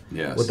there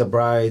with the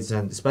brides,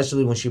 and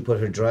especially when she put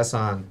her dress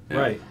on. Yeah.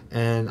 Right.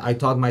 And I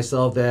taught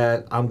myself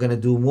that I'm gonna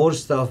do more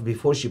stuff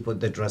before she put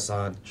the dress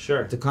on.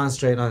 Sure. To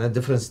concentrate on a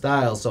different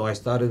style. So I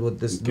started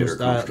with this new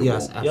style.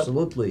 Yes,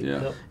 absolutely.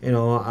 Yeah. Yep.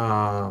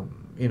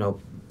 You know,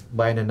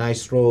 buying a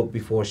nice robe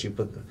before she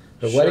put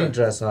her wedding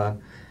dress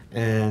on,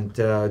 and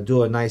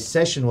do a nice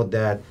session with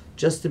that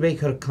just to make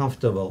her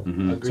comfortable.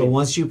 So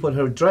once she put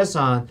her dress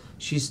on,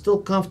 she's still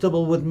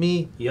comfortable with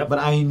me. Yep. But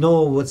I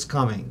know what's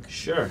coming.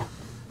 Sure.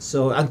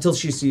 So until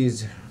she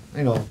sees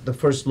the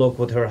first look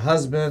with her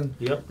husband.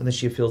 Yep. And then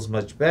she feels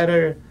much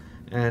better.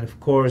 And of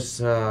course,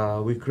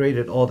 we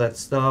created all that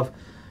stuff.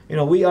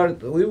 We are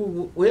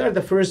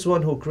the first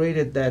one who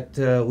created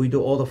that. We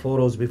do all the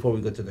photos before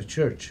we go to the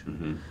church.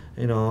 Mm-hmm.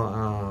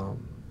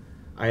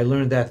 I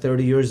learned that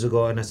 30 years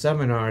ago in a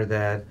seminar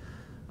that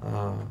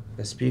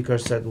the speaker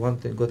said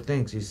good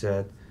things. He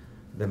said,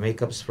 the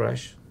makeup's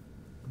fresh,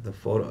 the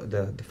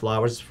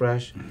flower's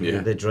fresh,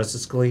 the dress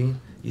is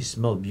clean, you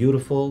smell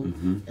beautiful,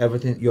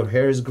 everything, your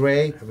hair is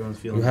great,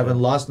 you haven't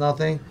lost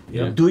nothing.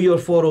 Do your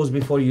photos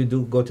before you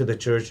go to the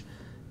church.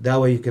 That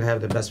way you can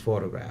have the best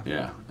photograph.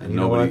 Yeah, and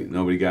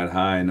nobody got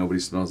high, nobody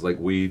smells like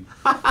weed.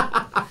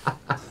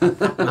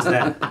 What's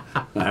that?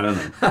 I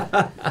don't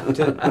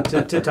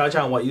know. To touch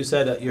on what you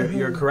said,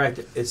 you're correct.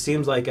 It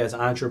seems like as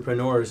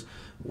entrepreneurs,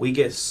 we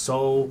get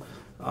so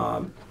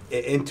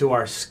into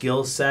our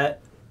skill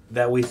set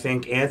that we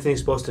think Anthony's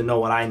supposed to know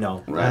what I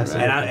know. Right.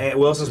 And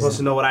Wilson's supposed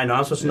to know what I know.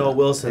 I'm supposed to know what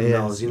Wilson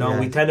knows.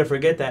 We tend to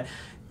forget that.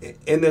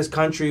 In this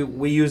country,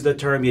 we use the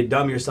term, you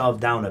dumb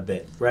yourself down a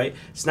bit, right?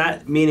 It's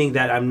not meaning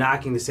that I'm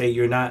knocking to say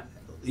you're not,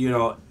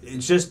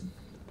 it's just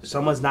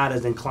someone's not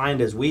as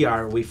inclined as we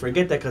are. We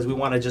forget that because we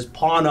want to just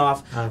pawn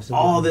off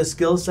all this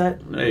skill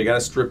set. Yeah, you got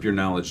to strip your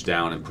knowledge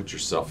down and put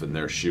yourself in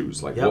their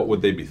shoes. Like, what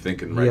would they be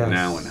thinking right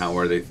now, and how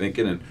are they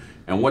thinking,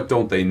 and what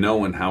don't they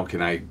know, and how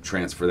can I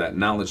transfer that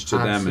knowledge to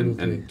them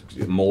and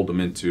mold them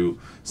into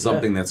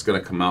something that's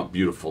going to come out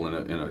beautiful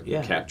in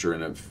a capture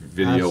in a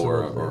video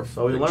or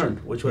so we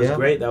learned, which was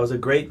great. That was a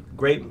great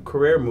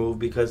career move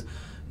because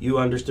you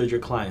understood your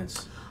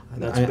clients.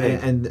 And that's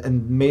big.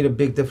 And made a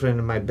big difference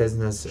in my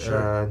business.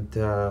 Sure.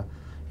 And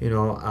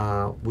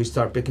we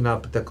start picking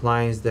up the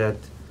clients that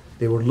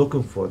they were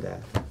looking for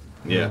that.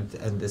 Yeah.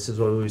 And this is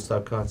where we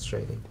start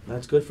concentrating.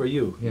 That's good for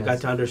you. Yes. You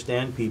got to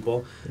understand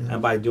people, and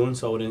by doing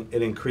so,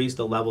 it increased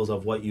the levels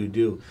of what you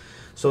do.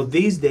 So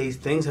these days,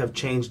 things have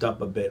changed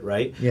up a bit,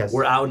 right? Yes.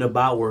 We're out and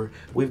about.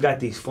 We've got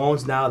these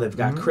phones now. They've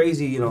got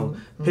crazy,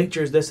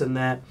 pictures, this and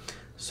that.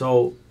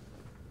 So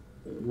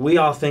we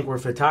all think we're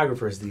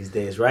photographers these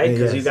days, right?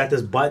 Because you got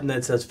this button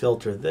that says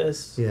filter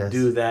this,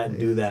 do that, and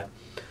do that.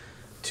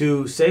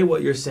 To say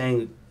what you're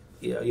saying,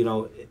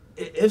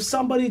 if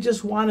somebody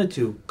just wanted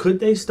to, could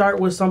they start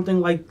with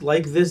something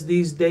like this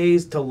these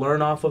days to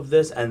learn off of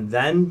this and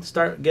then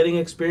start getting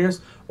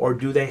experience, or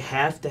do they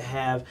have to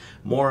have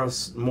more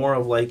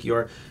of like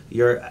your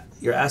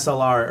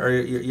SLR or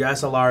your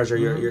SLRs or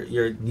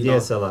your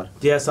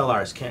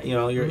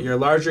DSLRs? Your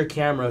larger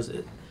cameras.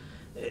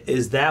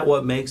 Is that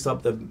what makes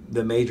up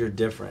the major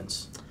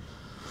difference?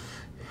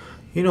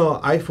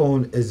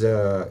 iPhone is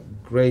a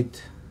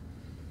great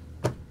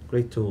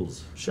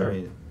tools. Sure. I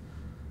mean,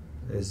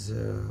 is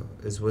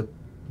what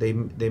they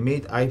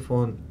made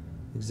iPhone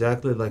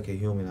exactly like a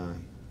human eye.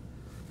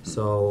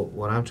 So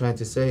what I'm trying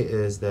to say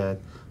is that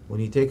when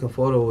you take a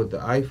photo with the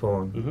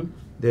iPhone,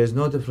 there's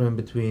no difference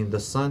between the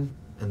sun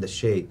and the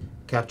shade.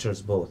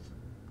 Captures both.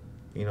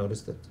 You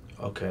noticed it?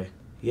 Okay.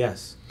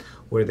 Yes.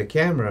 Where the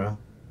camera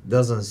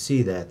doesn't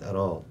see that at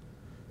all.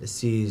 It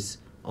sees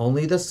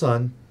only the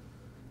sun,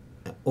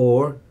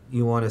 or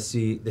you want to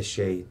see the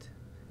shade.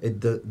 It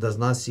does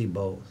not see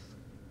both.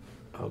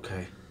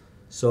 Okay.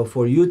 So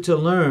for you to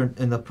learn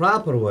in the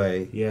proper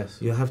way,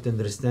 you have to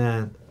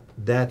understand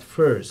that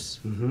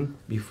first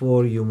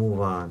before you move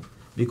on.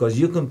 Because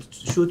you can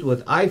shoot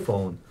with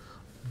iPhone,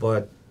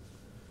 but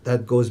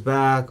that goes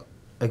back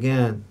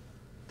again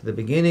to the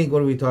beginning.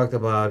 What we talked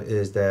about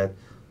is that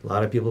a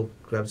lot of people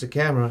grabs a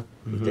camera,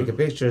 they take a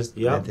pictures,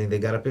 and think they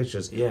got a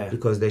pictures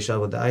because they shot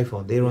with the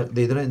iPhone.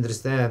 They don't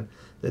understand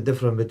the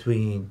difference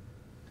between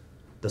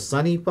the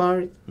sunny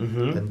part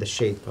and the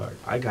shade part.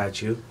 I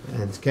got you.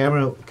 And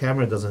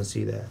camera doesn't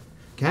see that.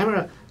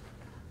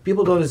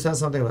 People don't understand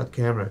something about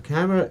camera.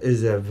 Camera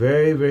is a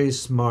very, very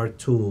smart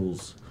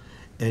tools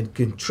and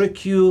can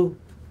trick you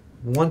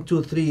 1,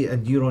 2, 3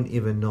 and you don't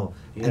even know.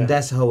 And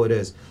that's how it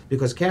is.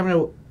 Because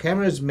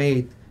camera is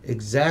made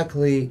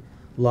exactly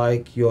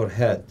like your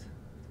head.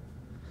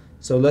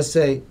 So let's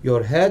say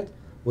your head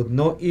with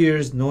no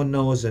ears, no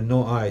nose, and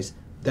no eyes.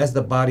 That's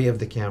the body of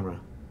the camera.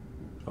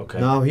 Okay.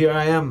 Now here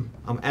I am.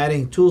 I'm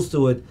adding tools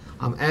to it.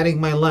 I'm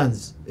adding my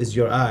lens. Is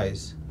your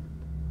eyes.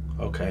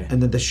 Okay.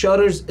 And then the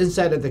shutters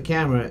inside of the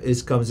camera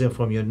comes in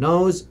from your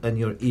nose and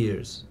your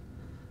ears.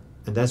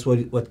 And that's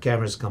what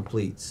cameras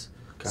completes.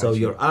 Gotcha. So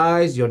your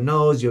eyes, your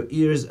nose, your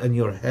ears, and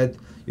your head,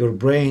 your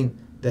brain,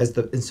 that's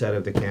the inside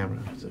of the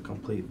camera. It's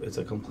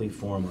a complete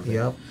form of it.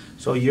 Yep.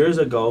 So years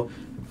ago,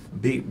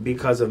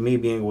 because of me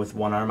being with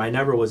one arm, I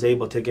never was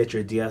able to get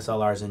your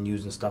DSLRs and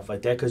use and stuff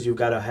like that because you've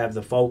got to have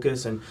the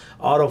focus, and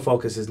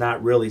autofocus is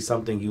not really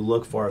something you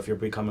look for if you're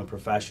becoming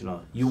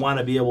professional. You want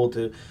to be able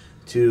to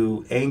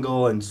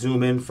angle and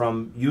zoom in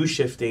from you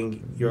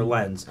shifting your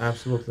lens.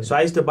 Absolutely. So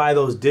I used to buy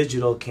those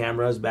digital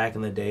cameras back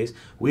in the days.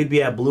 We'd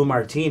be at Blue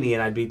Martini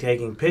and I'd be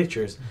taking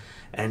pictures.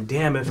 And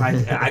damn, if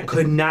I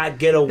could not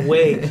get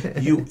away.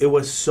 It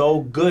was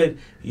so good.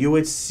 You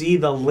would see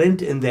the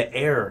lint in the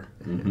air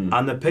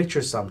on the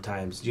picture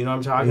sometimes. Do you know what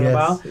I'm talking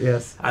about?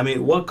 Yes. I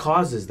mean, what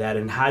causes that,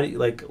 and how do you,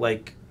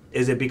 like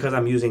is it because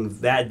I'm using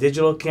that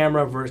digital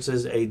camera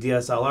versus a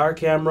DSLR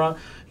camera?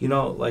 You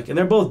know, like, and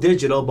they're both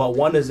digital, but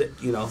one is,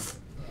 you know.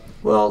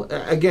 Well,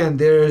 again,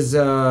 there's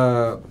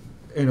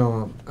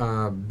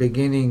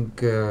beginning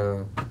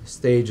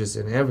stages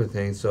in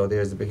everything. So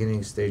there's the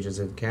beginning stages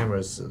in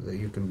cameras. So that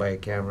you can buy a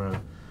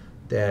camera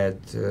that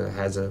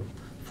has a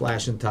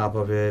flash on top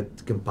of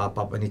it, can pop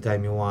up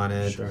anytime you want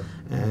it, Sure.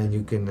 and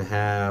you can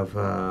have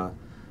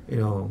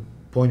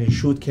point and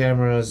shoot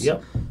cameras.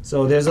 Yep.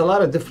 So there's a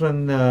lot of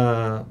different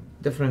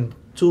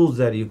tools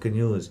that you can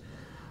use.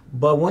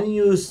 But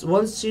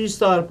once you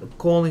start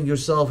calling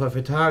yourself a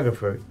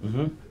photographer,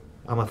 Mm-hmm.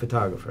 I'm a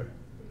photographer,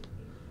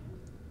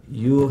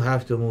 you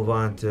have to move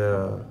on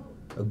to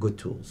good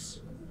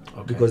tools.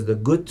 Okay. Because the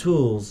good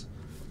tools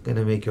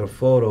gonna make your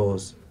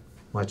photos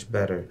much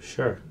better.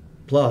 Sure.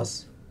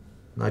 Plus,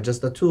 not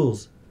just the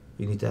tools,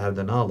 you need to have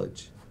the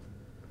knowledge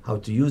how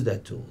to use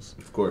that tools.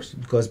 Of course.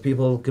 Because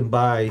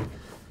I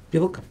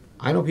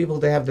know people,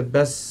 they have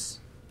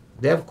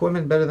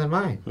equipment better than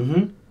mine,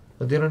 Mm-hmm.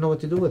 but they don't know what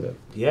to do with it.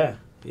 Yeah,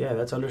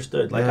 that's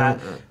understood. Like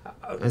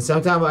And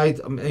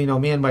sometimes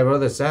me and my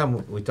brother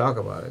Sam, we talk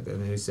about it,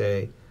 and we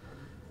say,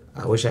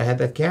 I wish I had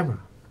that camera.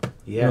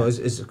 yeah.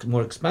 It's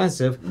more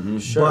expensive, Mm-hmm.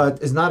 Sure.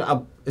 but it's not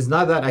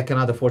that I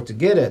cannot afford to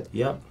get it.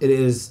 Yep. It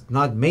is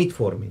not made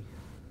for me.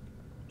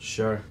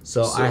 Sure.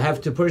 So I have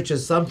to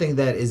purchase something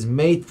that is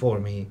made for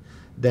me,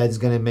 that's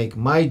going to make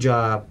my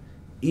job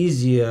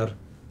easier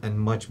and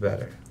much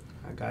better.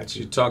 I got So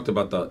you. you talked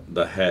about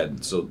the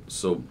head. So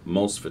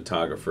most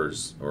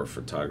photographers or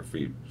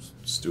photography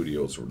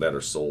studios that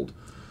are sold,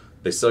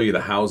 they sell you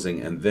the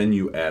housing and then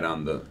you add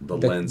on the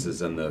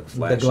lenses and the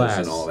flashes glass.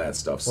 and all that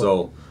stuff.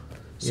 Well,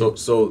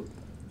 So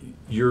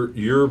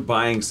you're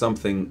buying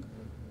something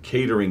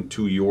catering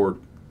to your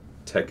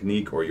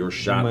technique or your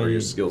shot or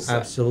your skill set,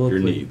 Absolutely. your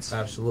needs.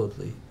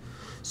 Absolutely.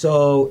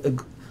 So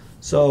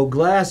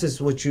glass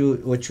is what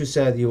you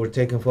said. You were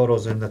taking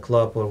photos in the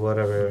club or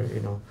whatever.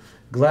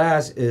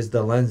 Glass is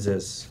the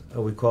lenses.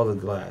 We call it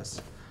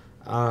glass.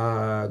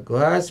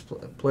 Glass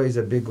plays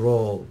a big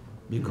role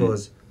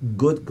because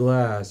good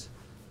glass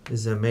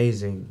is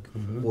amazing.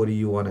 Mhm. What do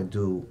you want to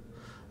do?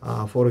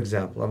 For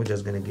example, I'm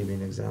just going to give you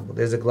an example.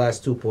 There's a glass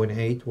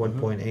 2.8,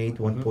 1.8,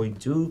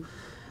 1.2.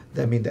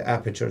 That means the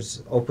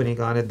aperture's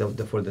opening on it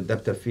for the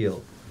depth of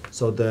field.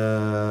 So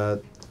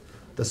the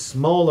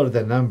smaller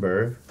the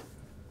number,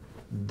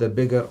 the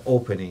bigger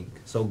opening.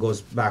 So it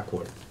goes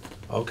backward.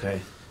 Okay.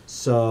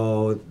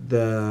 So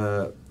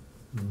the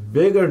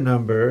bigger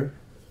number,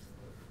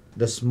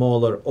 the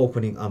smaller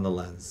opening on the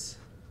lens.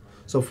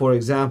 So for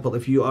example,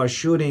 if you are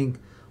shooting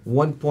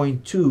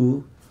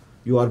 1.2,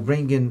 you are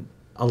bringing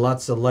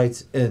lots of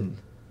lights in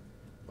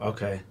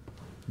Okay.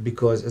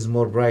 because it's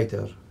more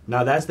brighter.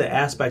 Now that's the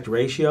aspect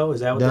ratio.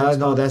 Is that what that's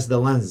No, called? that's the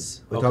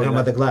lens. We're Okay, talking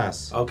about that- the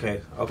glass.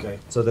 Okay. Okay.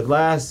 So the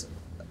glass,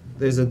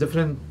 there's a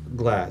different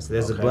glass.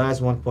 There's a Okay. glass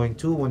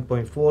 1.2,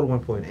 1.4,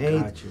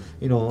 1.8. Got you.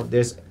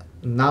 There's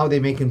now they're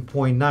making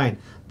 0.9.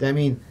 That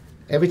means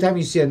every time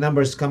you see a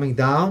number is coming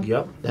down,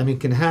 Yep. that means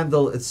it can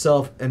handle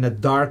itself in a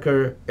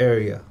darker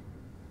area.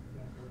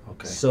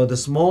 Okay. So the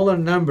smaller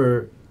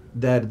number,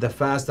 the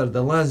faster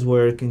the lens,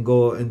 where it can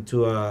go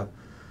into a,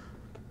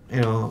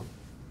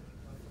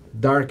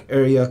 dark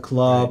area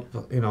club,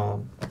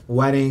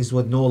 weddings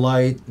with no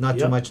light, not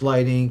too Yep. much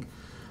lighting,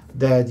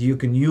 that you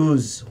can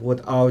use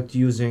without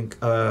using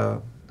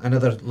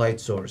another light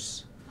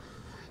source.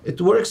 It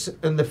works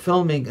in the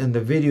filming and the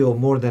video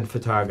more than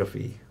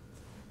photography.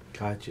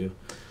 Got you.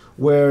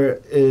 Where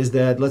is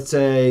that, let's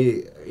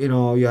say,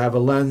 you have a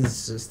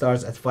lens that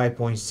starts at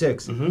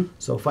 5.6. Mm-hmm.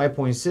 So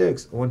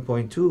 5.6,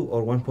 1.2,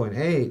 or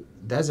 1.8,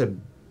 that's a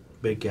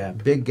Big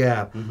gap. big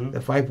gap. Mhm.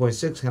 The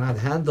 5.6 cannot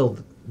handle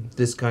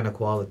this kind of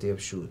quality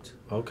of shoot.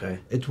 Okay.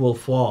 It will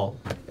fall.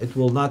 It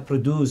will not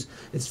produce.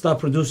 It stop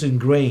producing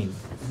grain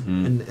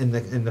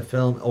in the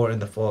film or in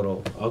the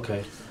photo.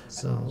 Okay.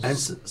 So And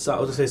so I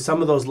was gonna say,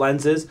 some of those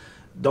lenses,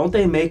 don't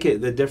they make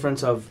it the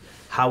difference of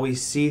how we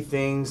see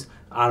things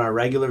on a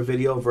regular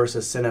video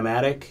versus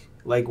cinematic?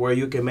 Like where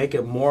you can make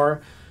it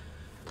more.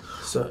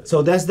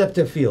 so that's depth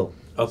of field.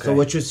 Okay. So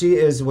what you see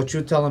is, what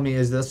you're telling me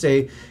is, let's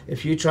say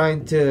if you're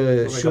trying to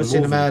Like a shoot movie.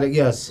 cinematic,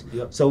 yes.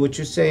 Yep. So what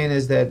you're saying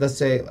is that, let's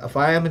say if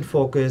I am in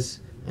focus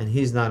and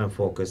he's not in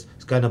focus,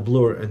 it's kind of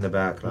blur in the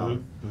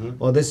background. Mhm.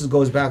 Well, this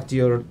goes back to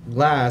your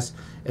glass.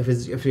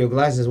 If your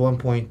glass is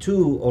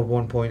 1.2 or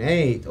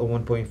 1.8 or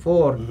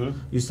 1.4, Mhm.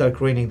 you start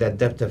creating that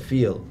depth of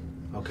field.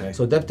 Okay.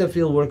 So depth of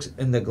field works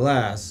in the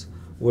glass,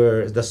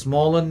 where the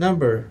smaller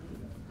number,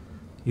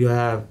 you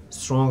have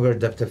stronger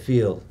depth of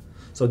field.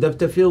 So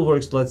depth of field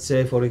works, let's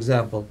say, for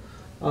example,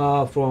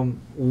 from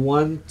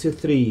 1 to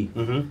 3.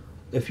 Mm-hmm.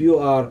 If you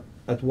are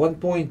at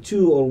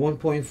 1.2 or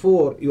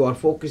 1.4, you are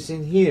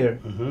focusing here.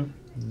 Mm-hmm.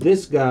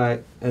 This guy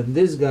and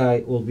this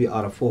guy will be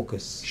out of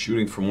focus.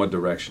 Shooting from what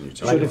direction you're Like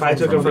talking if I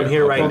took it from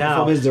here right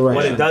now, from his what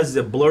direction. it does is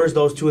it blurs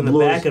those two in the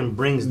Blurs. back and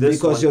brings this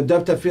Because one. your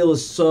depth of field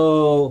is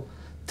so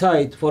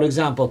tight. For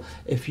example,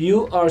 if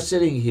you are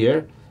sitting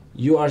here,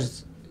 you are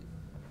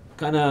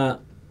kind of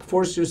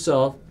force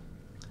yourself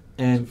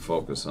and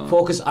focus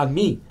on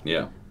me.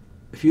 Yeah.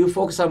 If you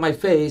focus on my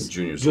face,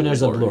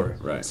 Junior's a blur.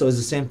 Right. So it's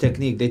the same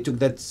technique. They took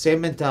that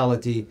same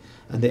mentality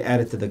and they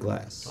added to the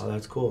glass. Oh,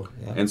 that's cool.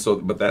 Yeah. And so,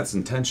 but that's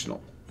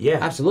intentional. Yeah,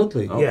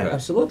 absolutely. Okay. Yeah,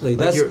 absolutely.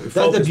 Like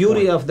That's the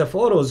beauty of the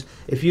photos.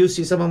 If you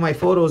see some of my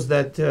photos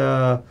that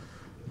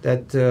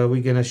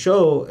we're gonna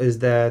show, is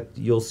that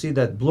you'll see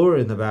that blur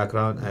in the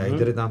background. I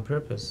did it on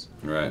purpose.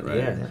 Right.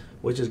 Yeah,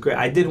 which is great.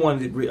 I did one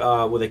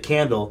with a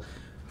candle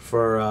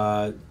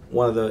for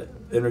one of the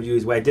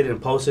interviews where I didn't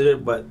post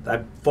it, but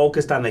I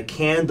focused on the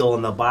candle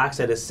and the box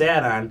that it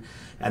sat on,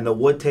 and the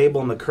wood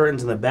table and the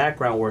curtains in the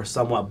background were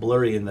somewhat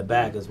blurry in the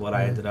back. Is what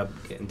I ended up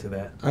getting to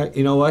that.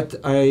 You know what?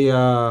 I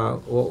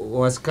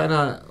was kind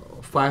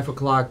of 5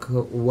 o'clock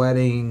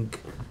wedding,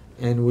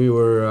 and we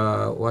were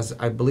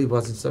I believe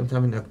was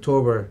sometime in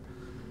October,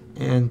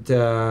 and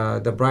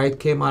the bride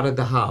came out of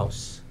the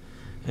house,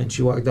 and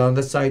she walked down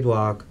the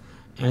sidewalk,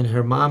 and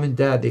her mom and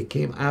dad, they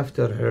came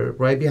after her,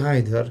 right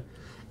behind her,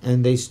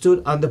 and they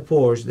stood on the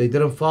porch. They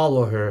didn't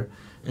follow her,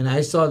 and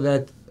I saw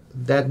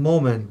that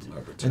moment,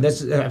 and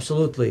that's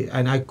absolutely,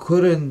 and I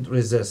couldn't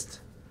resist.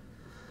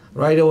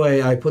 Right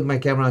away, I put my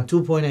camera on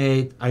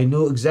 2.8. I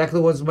knew exactly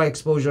what's my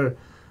exposure.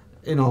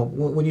 You know,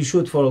 when you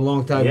shoot for a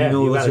long time, you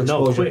know what's your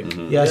exposure.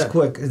 Quick. Yes,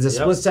 quick. It's a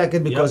split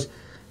second because,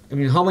 I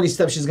mean, how many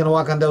steps she's gonna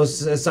walk on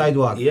those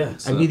sidewalk?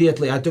 Yes.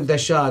 Immediately, I took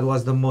that shot. It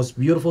was the most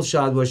beautiful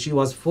shot where she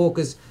was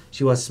focused,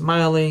 she was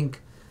smiling,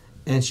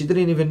 and she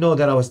didn't even know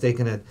that I was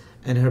taking it.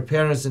 And her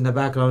parents in the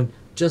background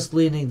just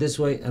leaning this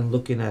way and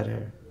looking at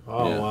her.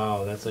 Oh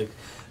wow, that's like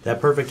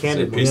that perfect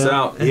candid. Peace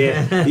out.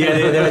 Yeah,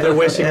 they're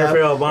wishing her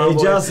farewell.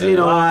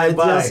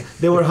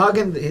 They were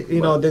hugging.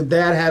 You know, the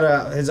dad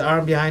had his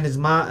arm behind his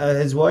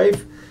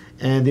wife,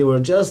 and they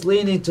were just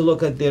leaning to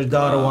look at their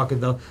daughter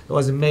walking down. It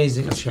was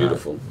amazing. That's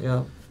beautiful.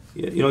 Yeah.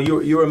 You know,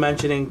 you were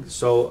mentioning.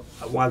 So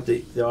I want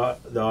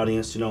the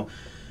audience to know,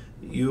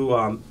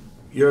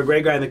 you're a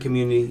great guy in the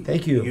community.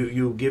 Thank you.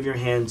 You give your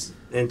hands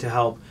in to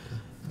help.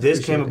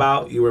 This came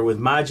about. You were with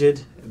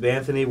Majid,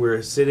 Anthony. We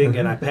were sitting,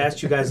 and I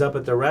passed you guys up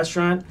at the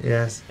restaurant.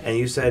 Yes. And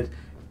you said,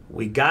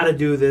 "We got to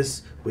do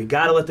this. We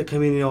got to let the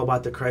community know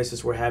about the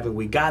crisis we're having.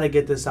 We got to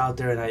get this out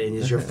there." And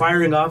as you're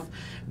firing off,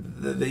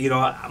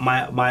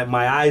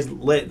 my eyes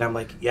lit, and I'm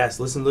like, "Yes,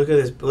 listen, look at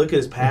this. Look at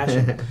his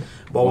passion."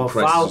 But what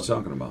crisis are you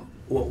talking about?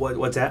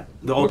 What's that?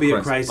 The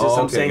opiate crisis. Oh,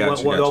 I'm okay, saying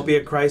gotcha. the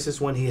opiate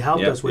crisis, when he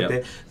helped us with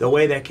it, the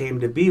way that came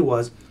to be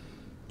was,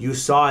 you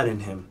saw it in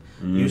him.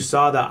 You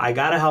saw that I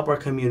got to help our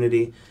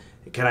community.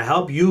 Can I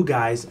help you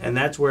guys? And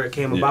that's where it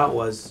came about.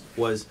 Was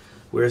we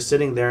were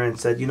sitting there and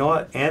said, you know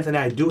what, Anthony,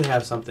 I do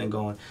have something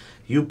going.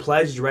 You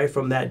pledged right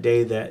from that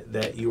day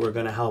that you were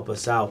going to help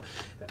us out.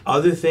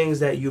 Other things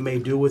that you may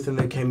do within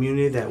the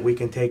community that we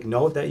can take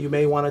note that you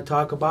may want to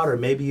talk about, or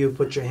maybe you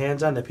put your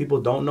hands on that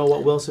people don't know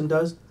what Wilson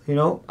does? You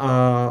know,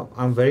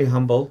 I'm very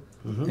humble,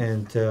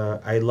 and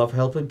I love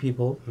helping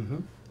people.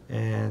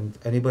 And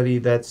anybody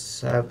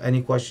that's have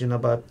any question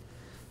about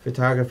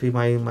photography,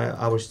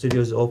 our studio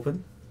is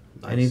open.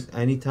 Nice.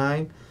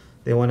 Anytime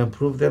they want to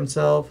improve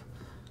themselves,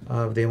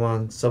 if they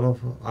want some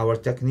of our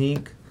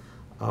technique,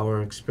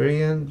 our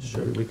experience,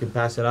 we can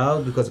pass it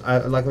out, because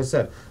like I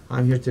said,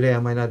 I'm here today, I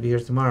might not be here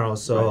tomorrow,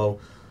 so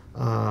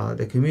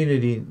the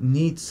community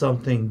needs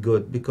something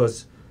good,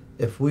 because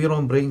if we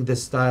don't bring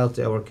this style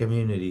to our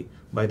community,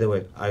 by the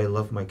way, I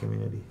love my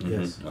community.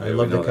 Yes. I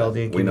love the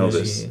Chaldean community. We know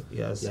this.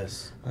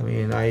 Yes. I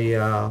mean,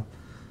 I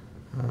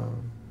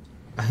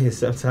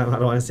sometimes, I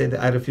don't want to say that,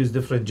 I refuse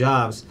different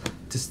jobs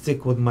to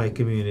stick with my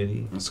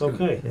community. That's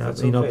okay. Yeah,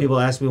 That's you know, okay. people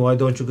ask me, why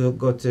don't you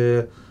go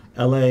to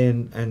LA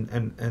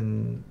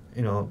and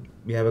you know,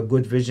 you have a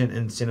good vision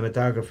in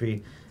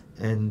cinematography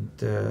and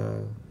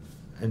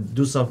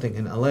do something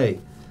in LA.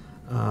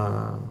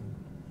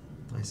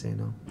 I say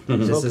no.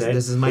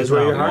 This is my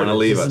town. You want to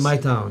leave us. This is my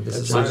town. This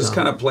is my just town.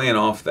 kind of playing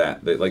off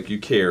that like you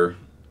care,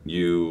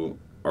 you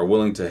are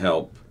willing to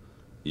help,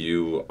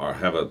 you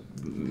have a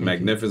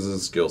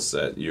magnificent skill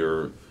set.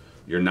 Your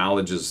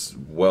knowledge is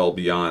well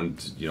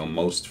beyond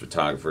most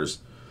photographers.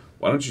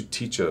 Why don't you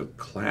teach a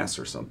class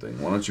or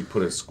something? Why don't you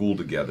put a school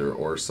together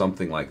or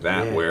something like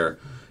that, where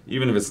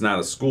even if it's not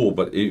a school,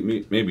 but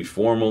it may be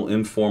formal,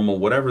 informal,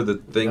 whatever the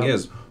thing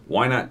is,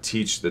 why not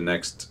teach the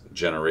next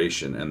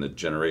generation and the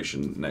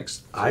generation next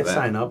to I'd that?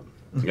 sign up.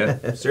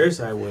 Yeah.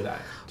 Seriously, I would.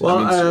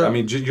 Well, I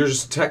mean, your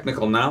just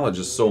technical knowledge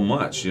is so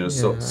much,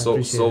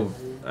 so.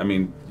 I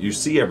mean, you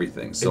see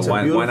everything, so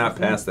why not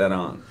pass that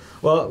on?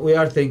 Well, we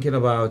are thinking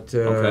about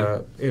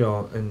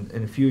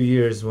in a few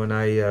years when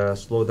I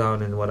slow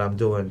down in what I'm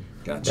doing.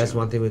 Gotcha. That's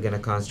one thing we're gonna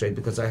concentrate,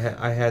 because I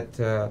had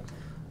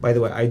by the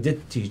way, I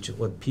did teach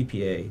what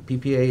PPA.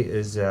 PPA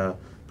is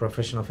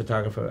Professional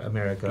Photographer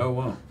America. Oh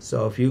wow!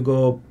 So if you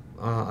go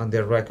on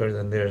their record,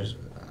 and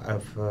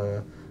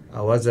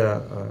I was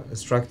a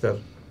instructor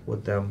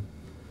with them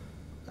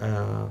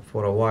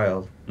for a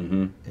while,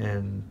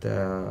 and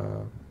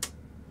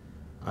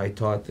I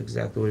taught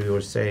exactly what you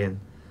were saying.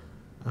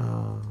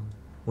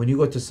 When you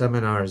go to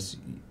seminars,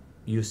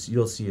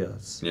 you'll see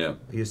us. Yeah.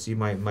 You see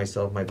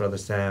myself, my brother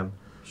Sam,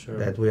 Sure.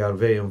 that we are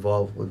very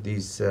involved with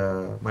these.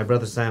 My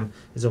brother Sam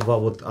is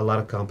involved with a lot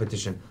of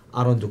competition.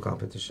 I don't do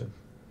competition.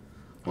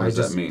 What does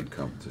that mean,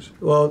 competition?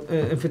 Well,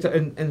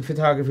 in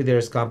photography,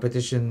 there's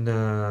competition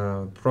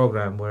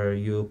program where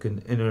you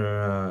can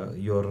enter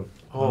your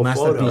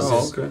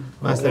masterpieces,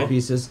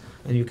 masterpieces,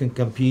 and you can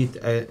compete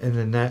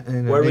in a.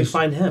 Where do we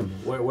find him?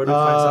 Where do we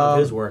find some of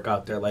his work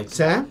out there? Like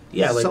Sam?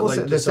 Yeah,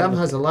 Sam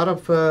has a lot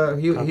of.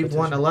 He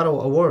won a lot of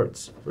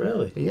awards.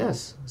 Really?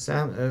 Yes,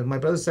 Sam. My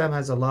brother Sam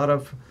has a lot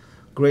of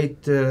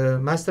great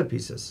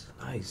masterpieces.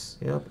 Nice.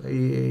 Yep,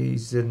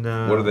 he's in.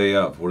 What are they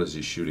up? What is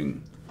he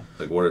shooting?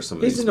 Like, what are some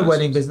of these? He's in the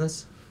wedding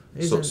business.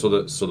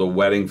 So the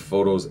wedding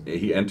photos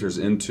he enters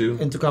into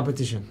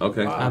competition.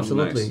 Okay, wow.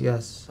 Absolutely, nice.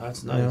 Yes.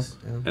 That's nice.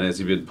 Yeah. And has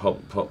he been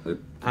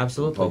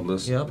Absolutely.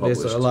 published? Yeah,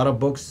 there's a lot of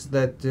books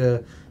that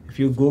if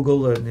you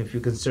Google and if you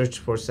can search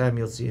for Sam,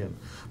 you'll see him.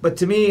 But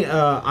to me,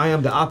 I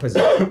am the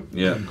opposite.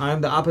 Yeah. I am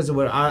the opposite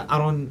where I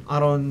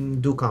don't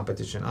do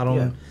competition. I don't.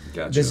 Yeah.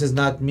 Gotcha. This is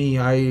not me.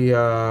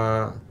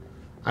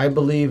 I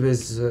believe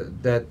is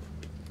that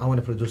I want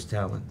to produce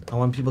talent. I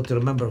want people to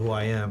remember who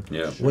I am.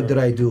 Yeah. What did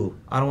I do?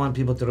 I don't want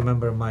people to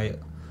remember my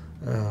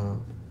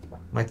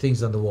my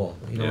things on the wall.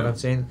 You know what I'm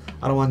saying?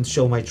 I don't want to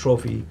show my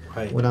trophy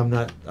when I'm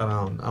not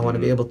around. I want to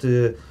be able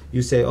to.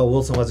 You say, "Oh,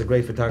 Wilson was a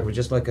great photographer,"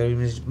 just like I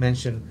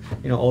mentioned.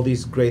 You know all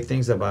these great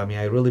things about me.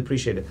 I really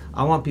appreciate it.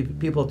 I want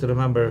people to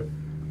remember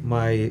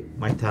my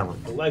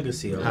talent. The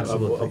legacy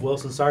of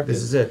Wilson Sarkis.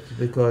 This is it,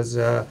 because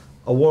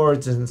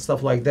awards and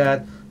stuff like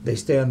that, they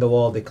stay on the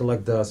wall, they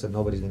collect dust, and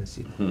nobody's going to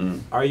see them.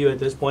 Mm-hmm. Are you at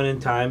this point in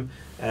time,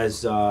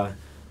 as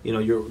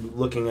you're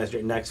looking at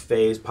your next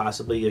phase,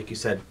 possibly, like you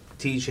said,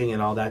 teaching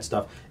and all that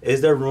stuff,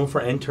 is there room for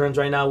interns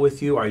right now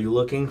with you? Are you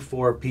looking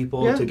for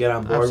people to get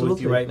on board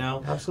with you right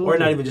now? Absolutely. Or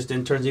not even just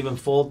interns, even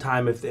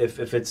full-time, if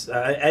it's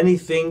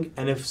anything,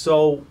 and if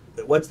so,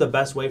 what's the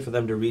best way for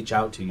them to reach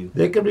out to you?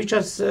 They can reach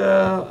us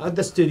at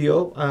the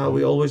studio.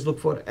 We always look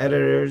for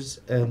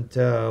editors, and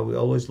we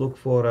always look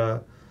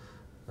for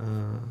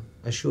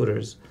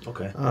shooters.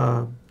 Okay.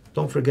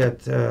 Don't forget,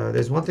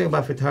 there's one thing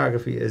about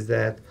photography is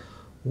that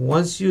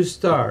once you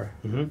start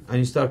and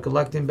you start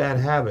collecting bad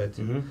habits,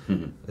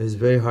 it's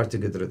very hard to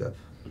get rid of.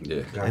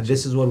 Yeah. Gotcha. And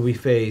this is what we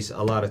face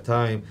a lot of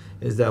time,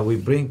 is that we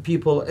bring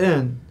people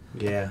in,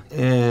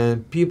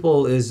 and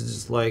people is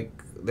just like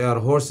they are a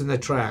horse in the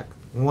track,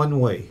 one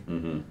way.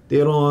 They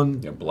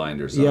don't.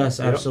 Blinders on. Yes,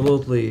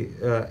 absolutely.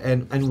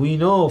 And we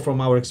know from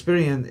our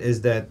experience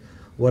is that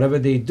whatever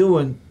they're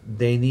doing,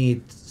 they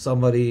need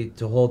somebody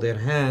to hold their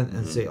hand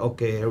and say,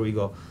 okay, here we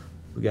go.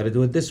 We got to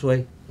do it this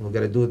way. We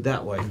got to do it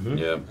that way.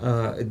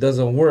 It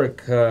doesn't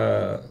work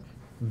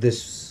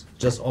this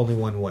just only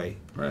one way.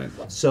 Right.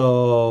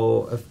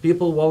 So if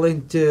people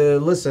willing to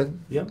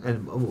listen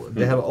and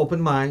they have an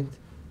open mind,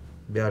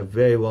 they are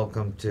very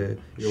welcome to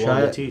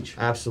try to teach.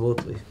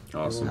 Absolutely.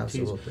 Awesome.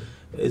 Absolutely.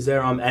 Is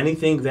there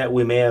anything that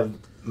we may have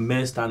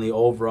missed on the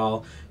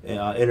overall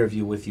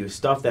interview with you,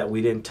 stuff that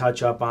we didn't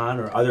touch up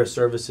on, or other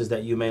services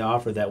that you may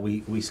offer that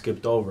we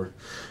skipped over?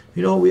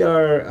 You know, we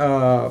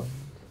are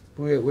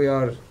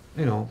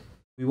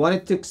we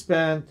wanted to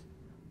expand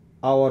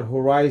our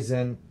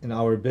horizon in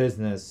our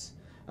business,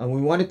 and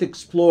we wanted to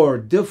explore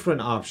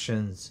different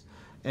options.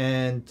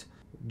 And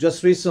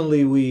just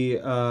recently we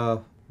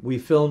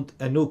filmed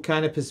a new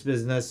cannabis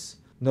business,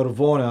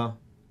 Nirvana,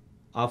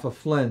 off of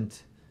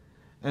Flint.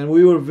 And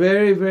we were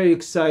very, very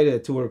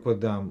excited to work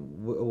with them.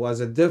 It was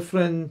a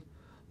different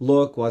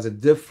look, was a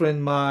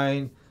different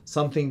mind,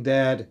 something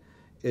that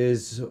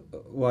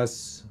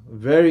was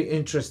very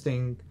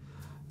interesting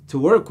to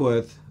work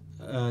with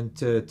and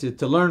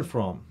to learn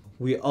from.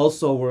 We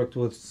also worked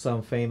with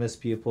some famous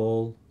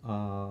people,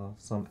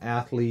 some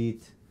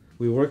athlete.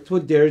 We worked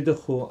with Derry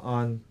DeHoo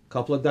on a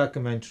couple of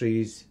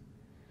documentaries.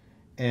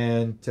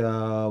 And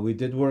we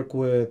did work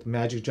with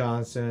Magic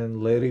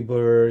Johnson, Larry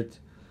Bird,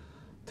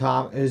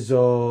 Tom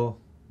Izzo,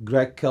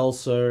 Greg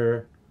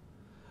Kelser,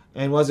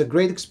 and it was a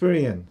great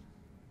experience.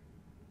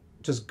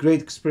 Just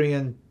great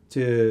experience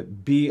to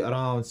be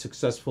around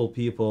successful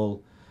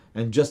people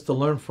and just to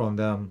learn from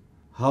them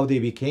how they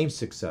became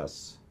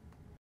success.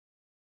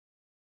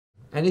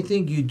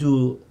 Anything you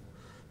do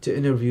to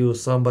interview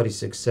somebody's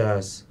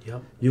success,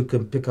 you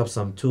can pick up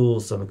some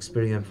tools, some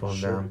experience from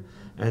them.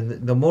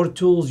 And the more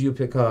tools you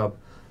pick up,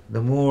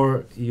 the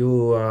more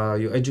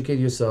you educate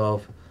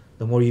yourself,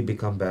 the more you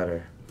become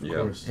better.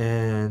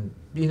 And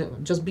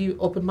just be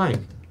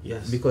open-minded.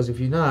 Yes. Because if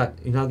you're not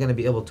going to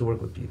be able to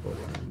work with people.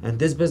 And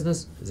this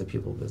business is a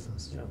people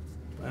business.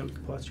 And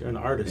plus, you're an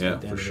artist. Yeah,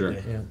 at the end for of sure.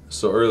 the day.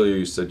 So earlier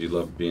you said you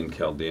love being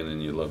Chaldean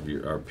and you love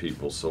our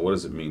people. So what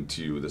does it mean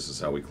to you? This is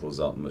how we close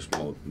out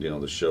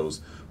the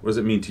shows. What does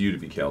it mean to you to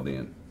be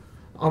Chaldean?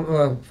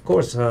 Of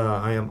course,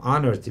 I am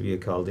honored to be a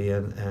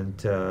Chaldean. And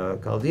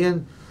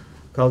Chaldean,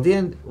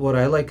 what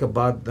I like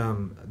about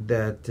them,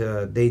 that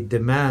they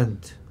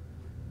demand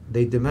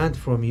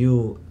from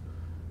you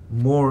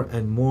more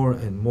and more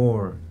and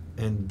more.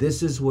 And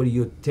this is where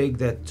you take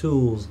that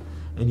tools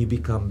and you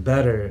become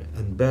better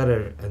and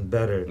better and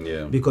better.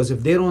 Yeah. Because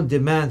if they don't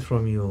demand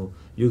from you,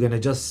 you're going to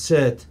just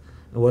sit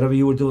and whatever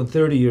you were doing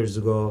 30 years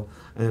ago,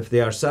 and if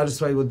they are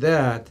satisfied with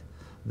that,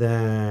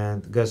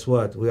 then guess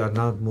what? We are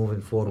now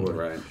moving forward.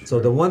 Right. So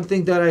the one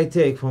thing that I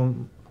take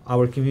from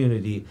our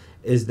community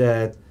is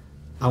that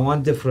I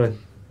want different,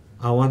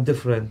 I want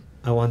different,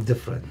 I want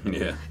different.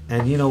 Yeah.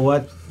 And you know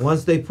what?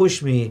 Once they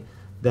push me,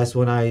 that's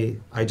when I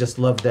just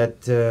love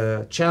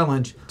that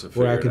challenge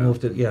where I can move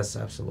to. Yes,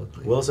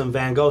 absolutely. Wilson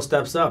Van Gogh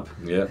steps up.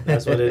 Yeah.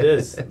 That's what it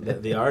is.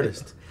 The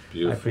artist.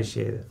 Beautiful. I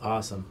appreciate it.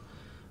 Awesome.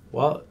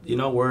 Well, you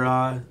know,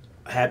 we're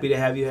happy to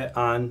have you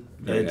on.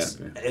 Very It's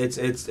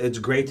happy. it's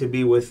great to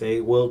be with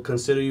we'll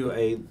consider you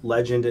a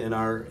legend in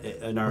our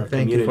Thank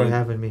community. you for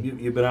having me.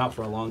 You've been out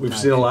for a long We've time.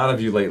 seen a lot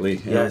of you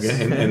lately. Yes.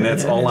 And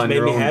that's all on made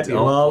your me own. happy.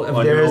 Well, if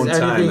on there your is own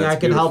time. anything I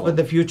That's can help beautiful. in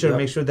the future, Yep.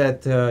 make sure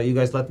that you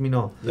guys let me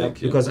know.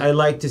 Thank you. Because I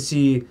like to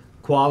see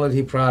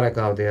quality product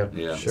out there,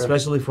 Yeah. Sure.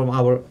 especially from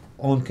our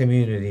own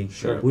community.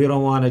 Sure. We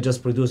don't want to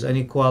just produce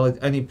any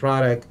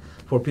product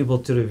for people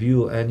to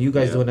review. And you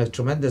guys Yeah. doing a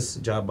tremendous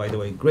job, by the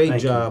way. Great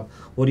Thank job.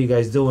 What are you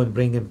guys doing?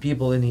 Bringing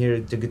people in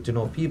here to get to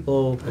know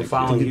people. We're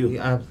following you.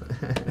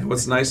 And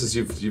what's nice is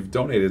you've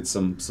donated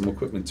some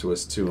equipment to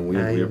us too, and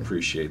we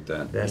appreciate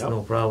that. That's Yep.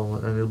 no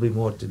problem, and there'll be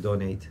more to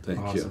donate. Thank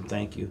Awesome. you.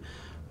 Thank you.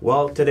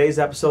 Well, today's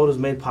episode was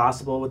made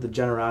possible with the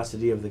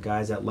generosity of the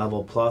guys at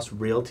Level Plus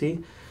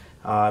Realty.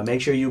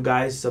 Make sure you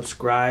guys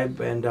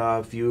subscribe, and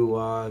if you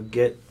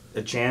get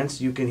a chance,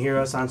 you can hear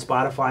us on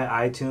Spotify,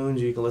 iTunes.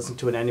 You can listen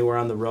to it anywhere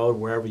on the road,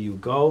 wherever you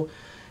go.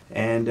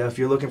 And if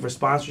you're looking for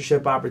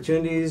sponsorship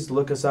opportunities,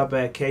 look us up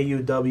at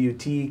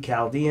KUWT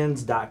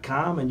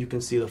Chaldeans.com, and you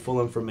can see the full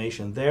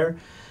information there.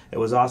 It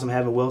was awesome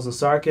having Wilson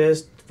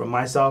Sarkis, from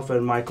myself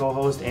and my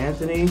co-host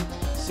Anthony.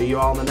 See you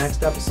all in the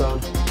next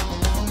episode.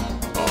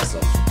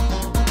 Awesome.